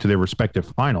their respective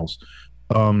finals.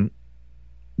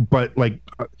 But like,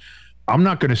 I'm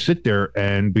not going to sit there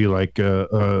and be like,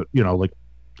 you know, like,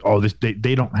 oh,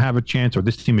 they don't have a chance, or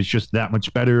this team is just that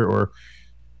much better, or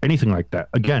anything like that.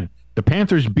 Again, the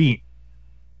Panthers beat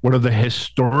one of the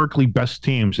historically best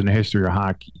teams in the history of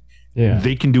hockey. Yeah,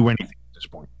 they can do anything at this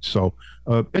point. So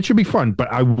it should be fun.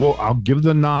 But I'll give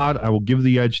the nod. I will give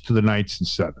the edge to the Knights in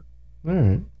 7.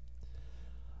 All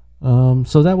right.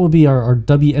 So that will be our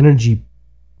W Energy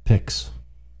picks.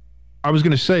 I was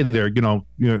going to say there, you know,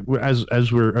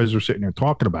 as we're sitting here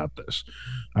talking about this,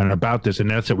 and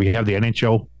that's it. We have the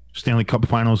NHL Stanley Cup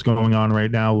Finals going on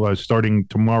right now, starting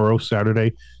tomorrow,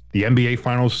 Saturday. The NBA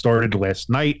Finals started last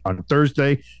night on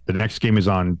Thursday. The next game is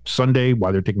on Sunday.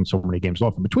 Why they're taking so many games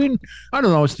off in between, I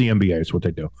don't know. It's the NBA. It's what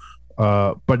they do.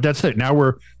 But that's it. Now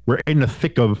we're in the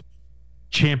thick of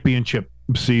championship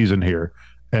season here,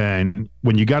 and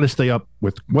when you got to stay up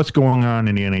with what's going on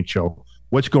in the NHL,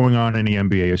 what's going on in the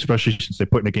NBA, especially since they're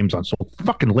putting the games on so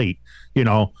fucking late, you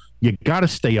know, you got to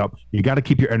stay up. You got to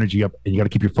keep your energy up, and you got to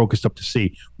keep your focus up to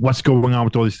see what's going on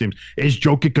with all these teams. Is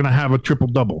Jokic going to have a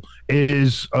triple-double?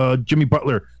 Is Jimmy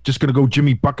Butler just going to go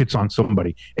Jimmy Buckets on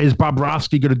somebody? Is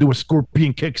Bobrovsky going to do a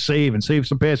scorpion kick save and save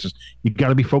some passes? You got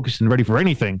to be focused and ready for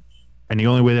anything, and the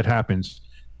only way that happens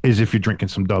is if you're drinking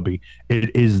some Dubby.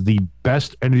 It is the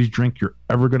best energy drink you're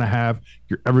ever going to have,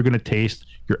 you're ever going to taste,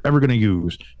 you're ever going to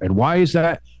use. And why is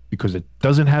that? Because it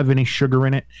doesn't have any sugar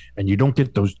in it, and you don't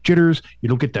get those jitters, you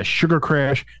don't get that sugar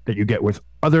crash that you get with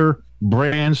other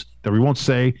brands that we won't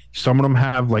say. Some of them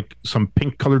have like some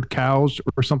pink-colored cows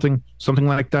or something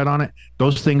like that on it.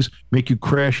 Those things make you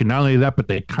crash, and not only that, but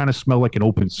they kind of smell like an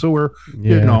open sewer.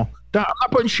 Yeah. You know, I'm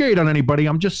not putting shade on anybody.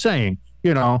 I'm just saying,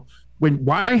 you know,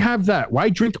 why have that? Why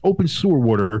drink open sewer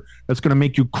water that's going to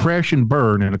make you crash and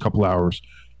burn in a couple hours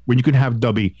when you can have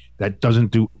Dubby that doesn't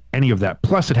do any of that?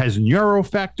 Plus, it has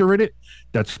neurofactor in it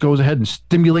that goes ahead and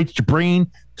stimulates your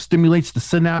brain, stimulates the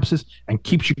synapses, and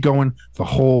keeps you going the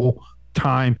whole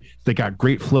time. They got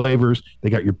great flavors.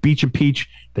 They got your beach and peach.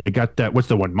 They got that, what's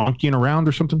the one, monkeying around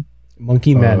or something?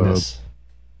 Monkey Madness.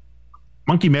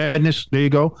 Monkey Madness. There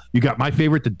you go. You got my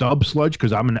favorite, the Dub Sludge,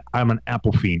 because I'm an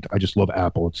apple fiend. I just love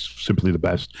apple. It's simply the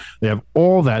best. They have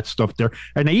all that stuff there,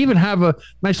 and they even have a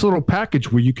nice little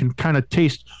package where you can kind of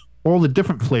taste all the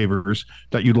different flavors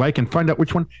that you'd like and find out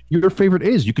which one your favorite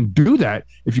is. You can do that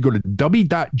if you go to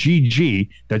dubby.gg.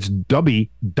 That's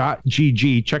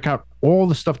dubby.gg. Check out all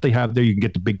the stuff they have there. You can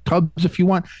get the big tubs if you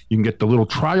want. You can get the little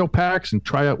trial packs and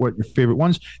try out what your favorite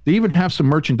ones. They even have some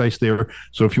merchandise there.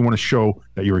 So if you want to show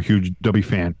that you're a huge Dubby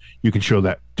fan, you can show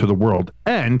that to the world.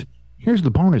 And here's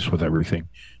the bonus with everything.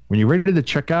 When you're ready to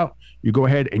check out, you go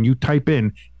ahead and you type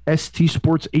in ST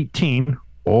Sports 18,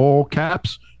 all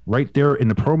caps, right there in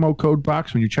the promo code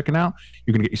box. When you're checking out,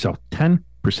 you're going to get yourself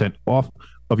 10% off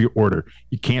of your order.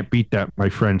 You can't beat that, my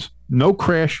friends. No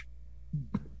crash,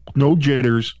 no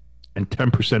jitters, and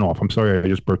 10% off. I'm sorry, I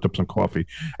just burped up some coffee.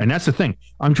 And that's the thing.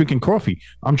 I'm drinking coffee.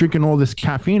 I'm drinking all this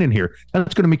caffeine in here.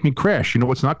 That's going to make me crash. You know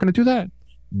what's not going to do that?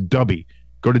 Dubby.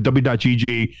 Go to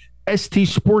dubby.gg. ST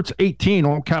Sports 18,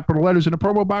 all capital letters in the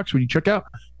promo box. When you check out,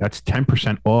 that's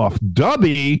 10% off.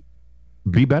 Dubby.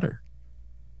 be better.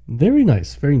 Very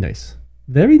nice. Very nice.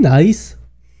 Very nice.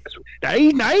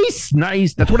 Hey, nice.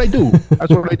 That's what I do.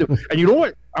 That's what I do. And you know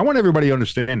what? I want everybody to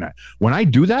understand that. When I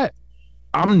do that,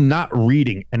 I'm not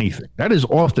reading anything. That is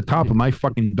off the top of my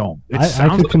fucking dome. It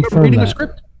sounds like I'm reading a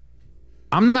script.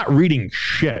 I'm not reading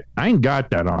shit. I ain't got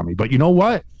that on me. But you know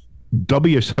what?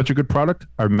 W is such a good product.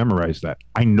 I memorized that.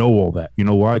 I know all that. You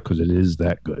know why? Because it is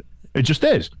that good. It just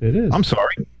is. It is. I'm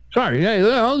sorry. Hey,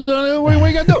 what are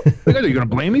you going to do? You're going to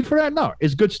blame me for that? No,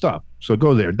 it's good stuff. So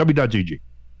go there, w.gg.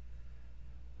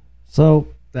 So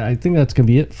I think that's going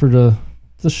to be it for the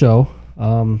show.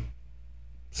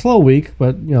 Slow week,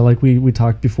 but you know, like we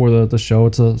talked before the show,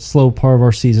 it's a slow part of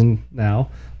our season now.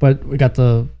 But we got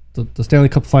the Stanley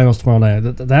Cup Finals tomorrow night.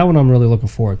 That one I'm really looking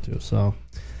forward to. So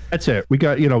that's it. We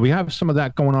got we have some of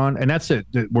that going on, and that's it.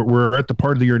 We're at the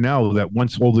part of the year now that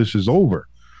once all this is over,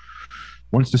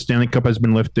 once the Stanley Cup has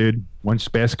been lifted, once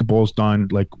basketball's done,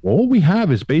 like all we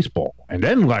have is baseball, and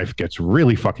then life gets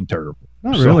really fucking terrible.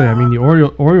 Not really. I mean, the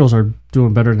Orioles are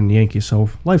doing better than the Yankees, so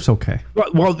life's okay.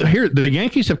 Well, here the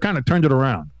Yankees have kind of turned it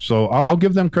around, so I'll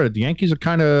give them credit. The Yankees are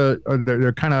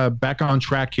they're kind of back on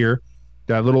track here.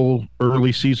 That little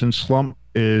early season slump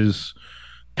is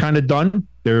kind of done.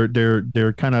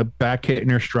 They're kind of back hitting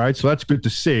their stride, so that's good to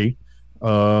see.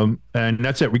 And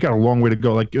that's it. We got a long way to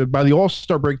go. Like by the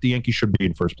All-Star break, the Yankees should be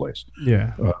in first place.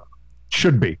 Yeah,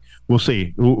 should be. We'll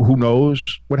see. Who knows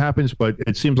what happens? But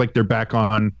it seems like they're back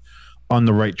on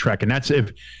the right track. And that's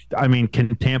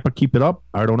can Tampa keep it up?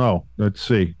 I don't know. Let's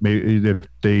see. Maybe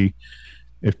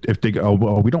if they go,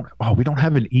 we don't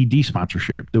have an ED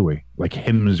sponsorship, do we? Like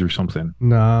hymns or something.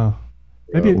 No.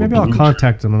 Maybe I'll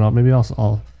contact them and maybe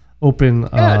I'll open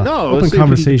open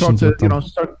conversations with them.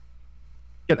 Start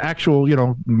get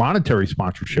actual monetary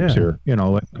sponsorships here.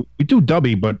 Like we do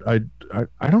W, but I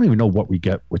don't even know what we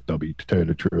get with W, to tell you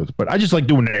the truth. But I just like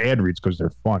doing the ad reads because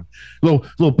they're fun.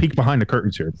 Little peek behind the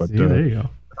curtains here. But there you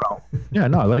go.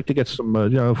 I like to get some.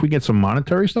 If we get some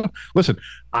monetary stuff, listen,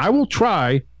 I will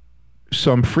try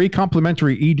some free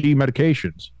complimentary ED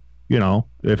medications.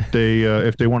 If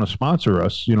they want to sponsor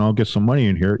us, get some money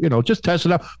in here. Just test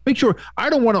it out. Make sure. I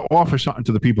don't want to offer something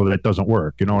to the people that doesn't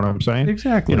work. You know what I'm saying?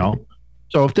 Exactly.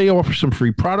 So if they offer some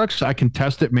free products, I can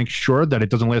test it, make sure that it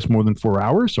doesn't last more than 4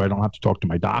 hours, so I don't have to talk to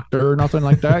my doctor or nothing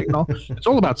like that. It's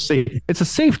all about safety. It's a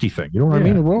safety thing. You know what I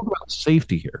mean? We're all about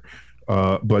safety here.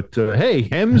 But hey,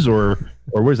 Hims or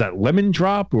what is that, Lemon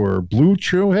Drop or Blue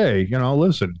Chew? Hey,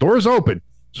 listen, doors open.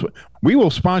 So we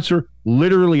will sponsor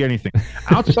literally anything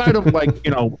outside of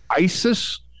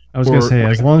ISIS. I was going to say,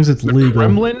 as long as it's legal.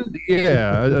 Kremlin,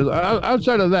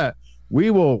 outside of that. We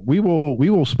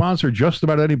will sponsor just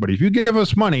about anybody. If you give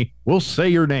us money, we'll say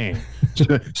your name.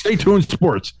 Stay tuned,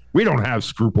 sports. We don't have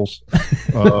scruples.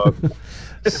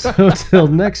 So till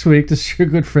next week, this is your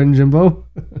good friend Jimbo.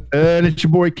 And it's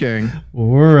your boy King.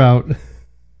 We're out.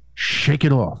 Shake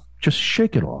it off. Just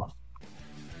shake it off.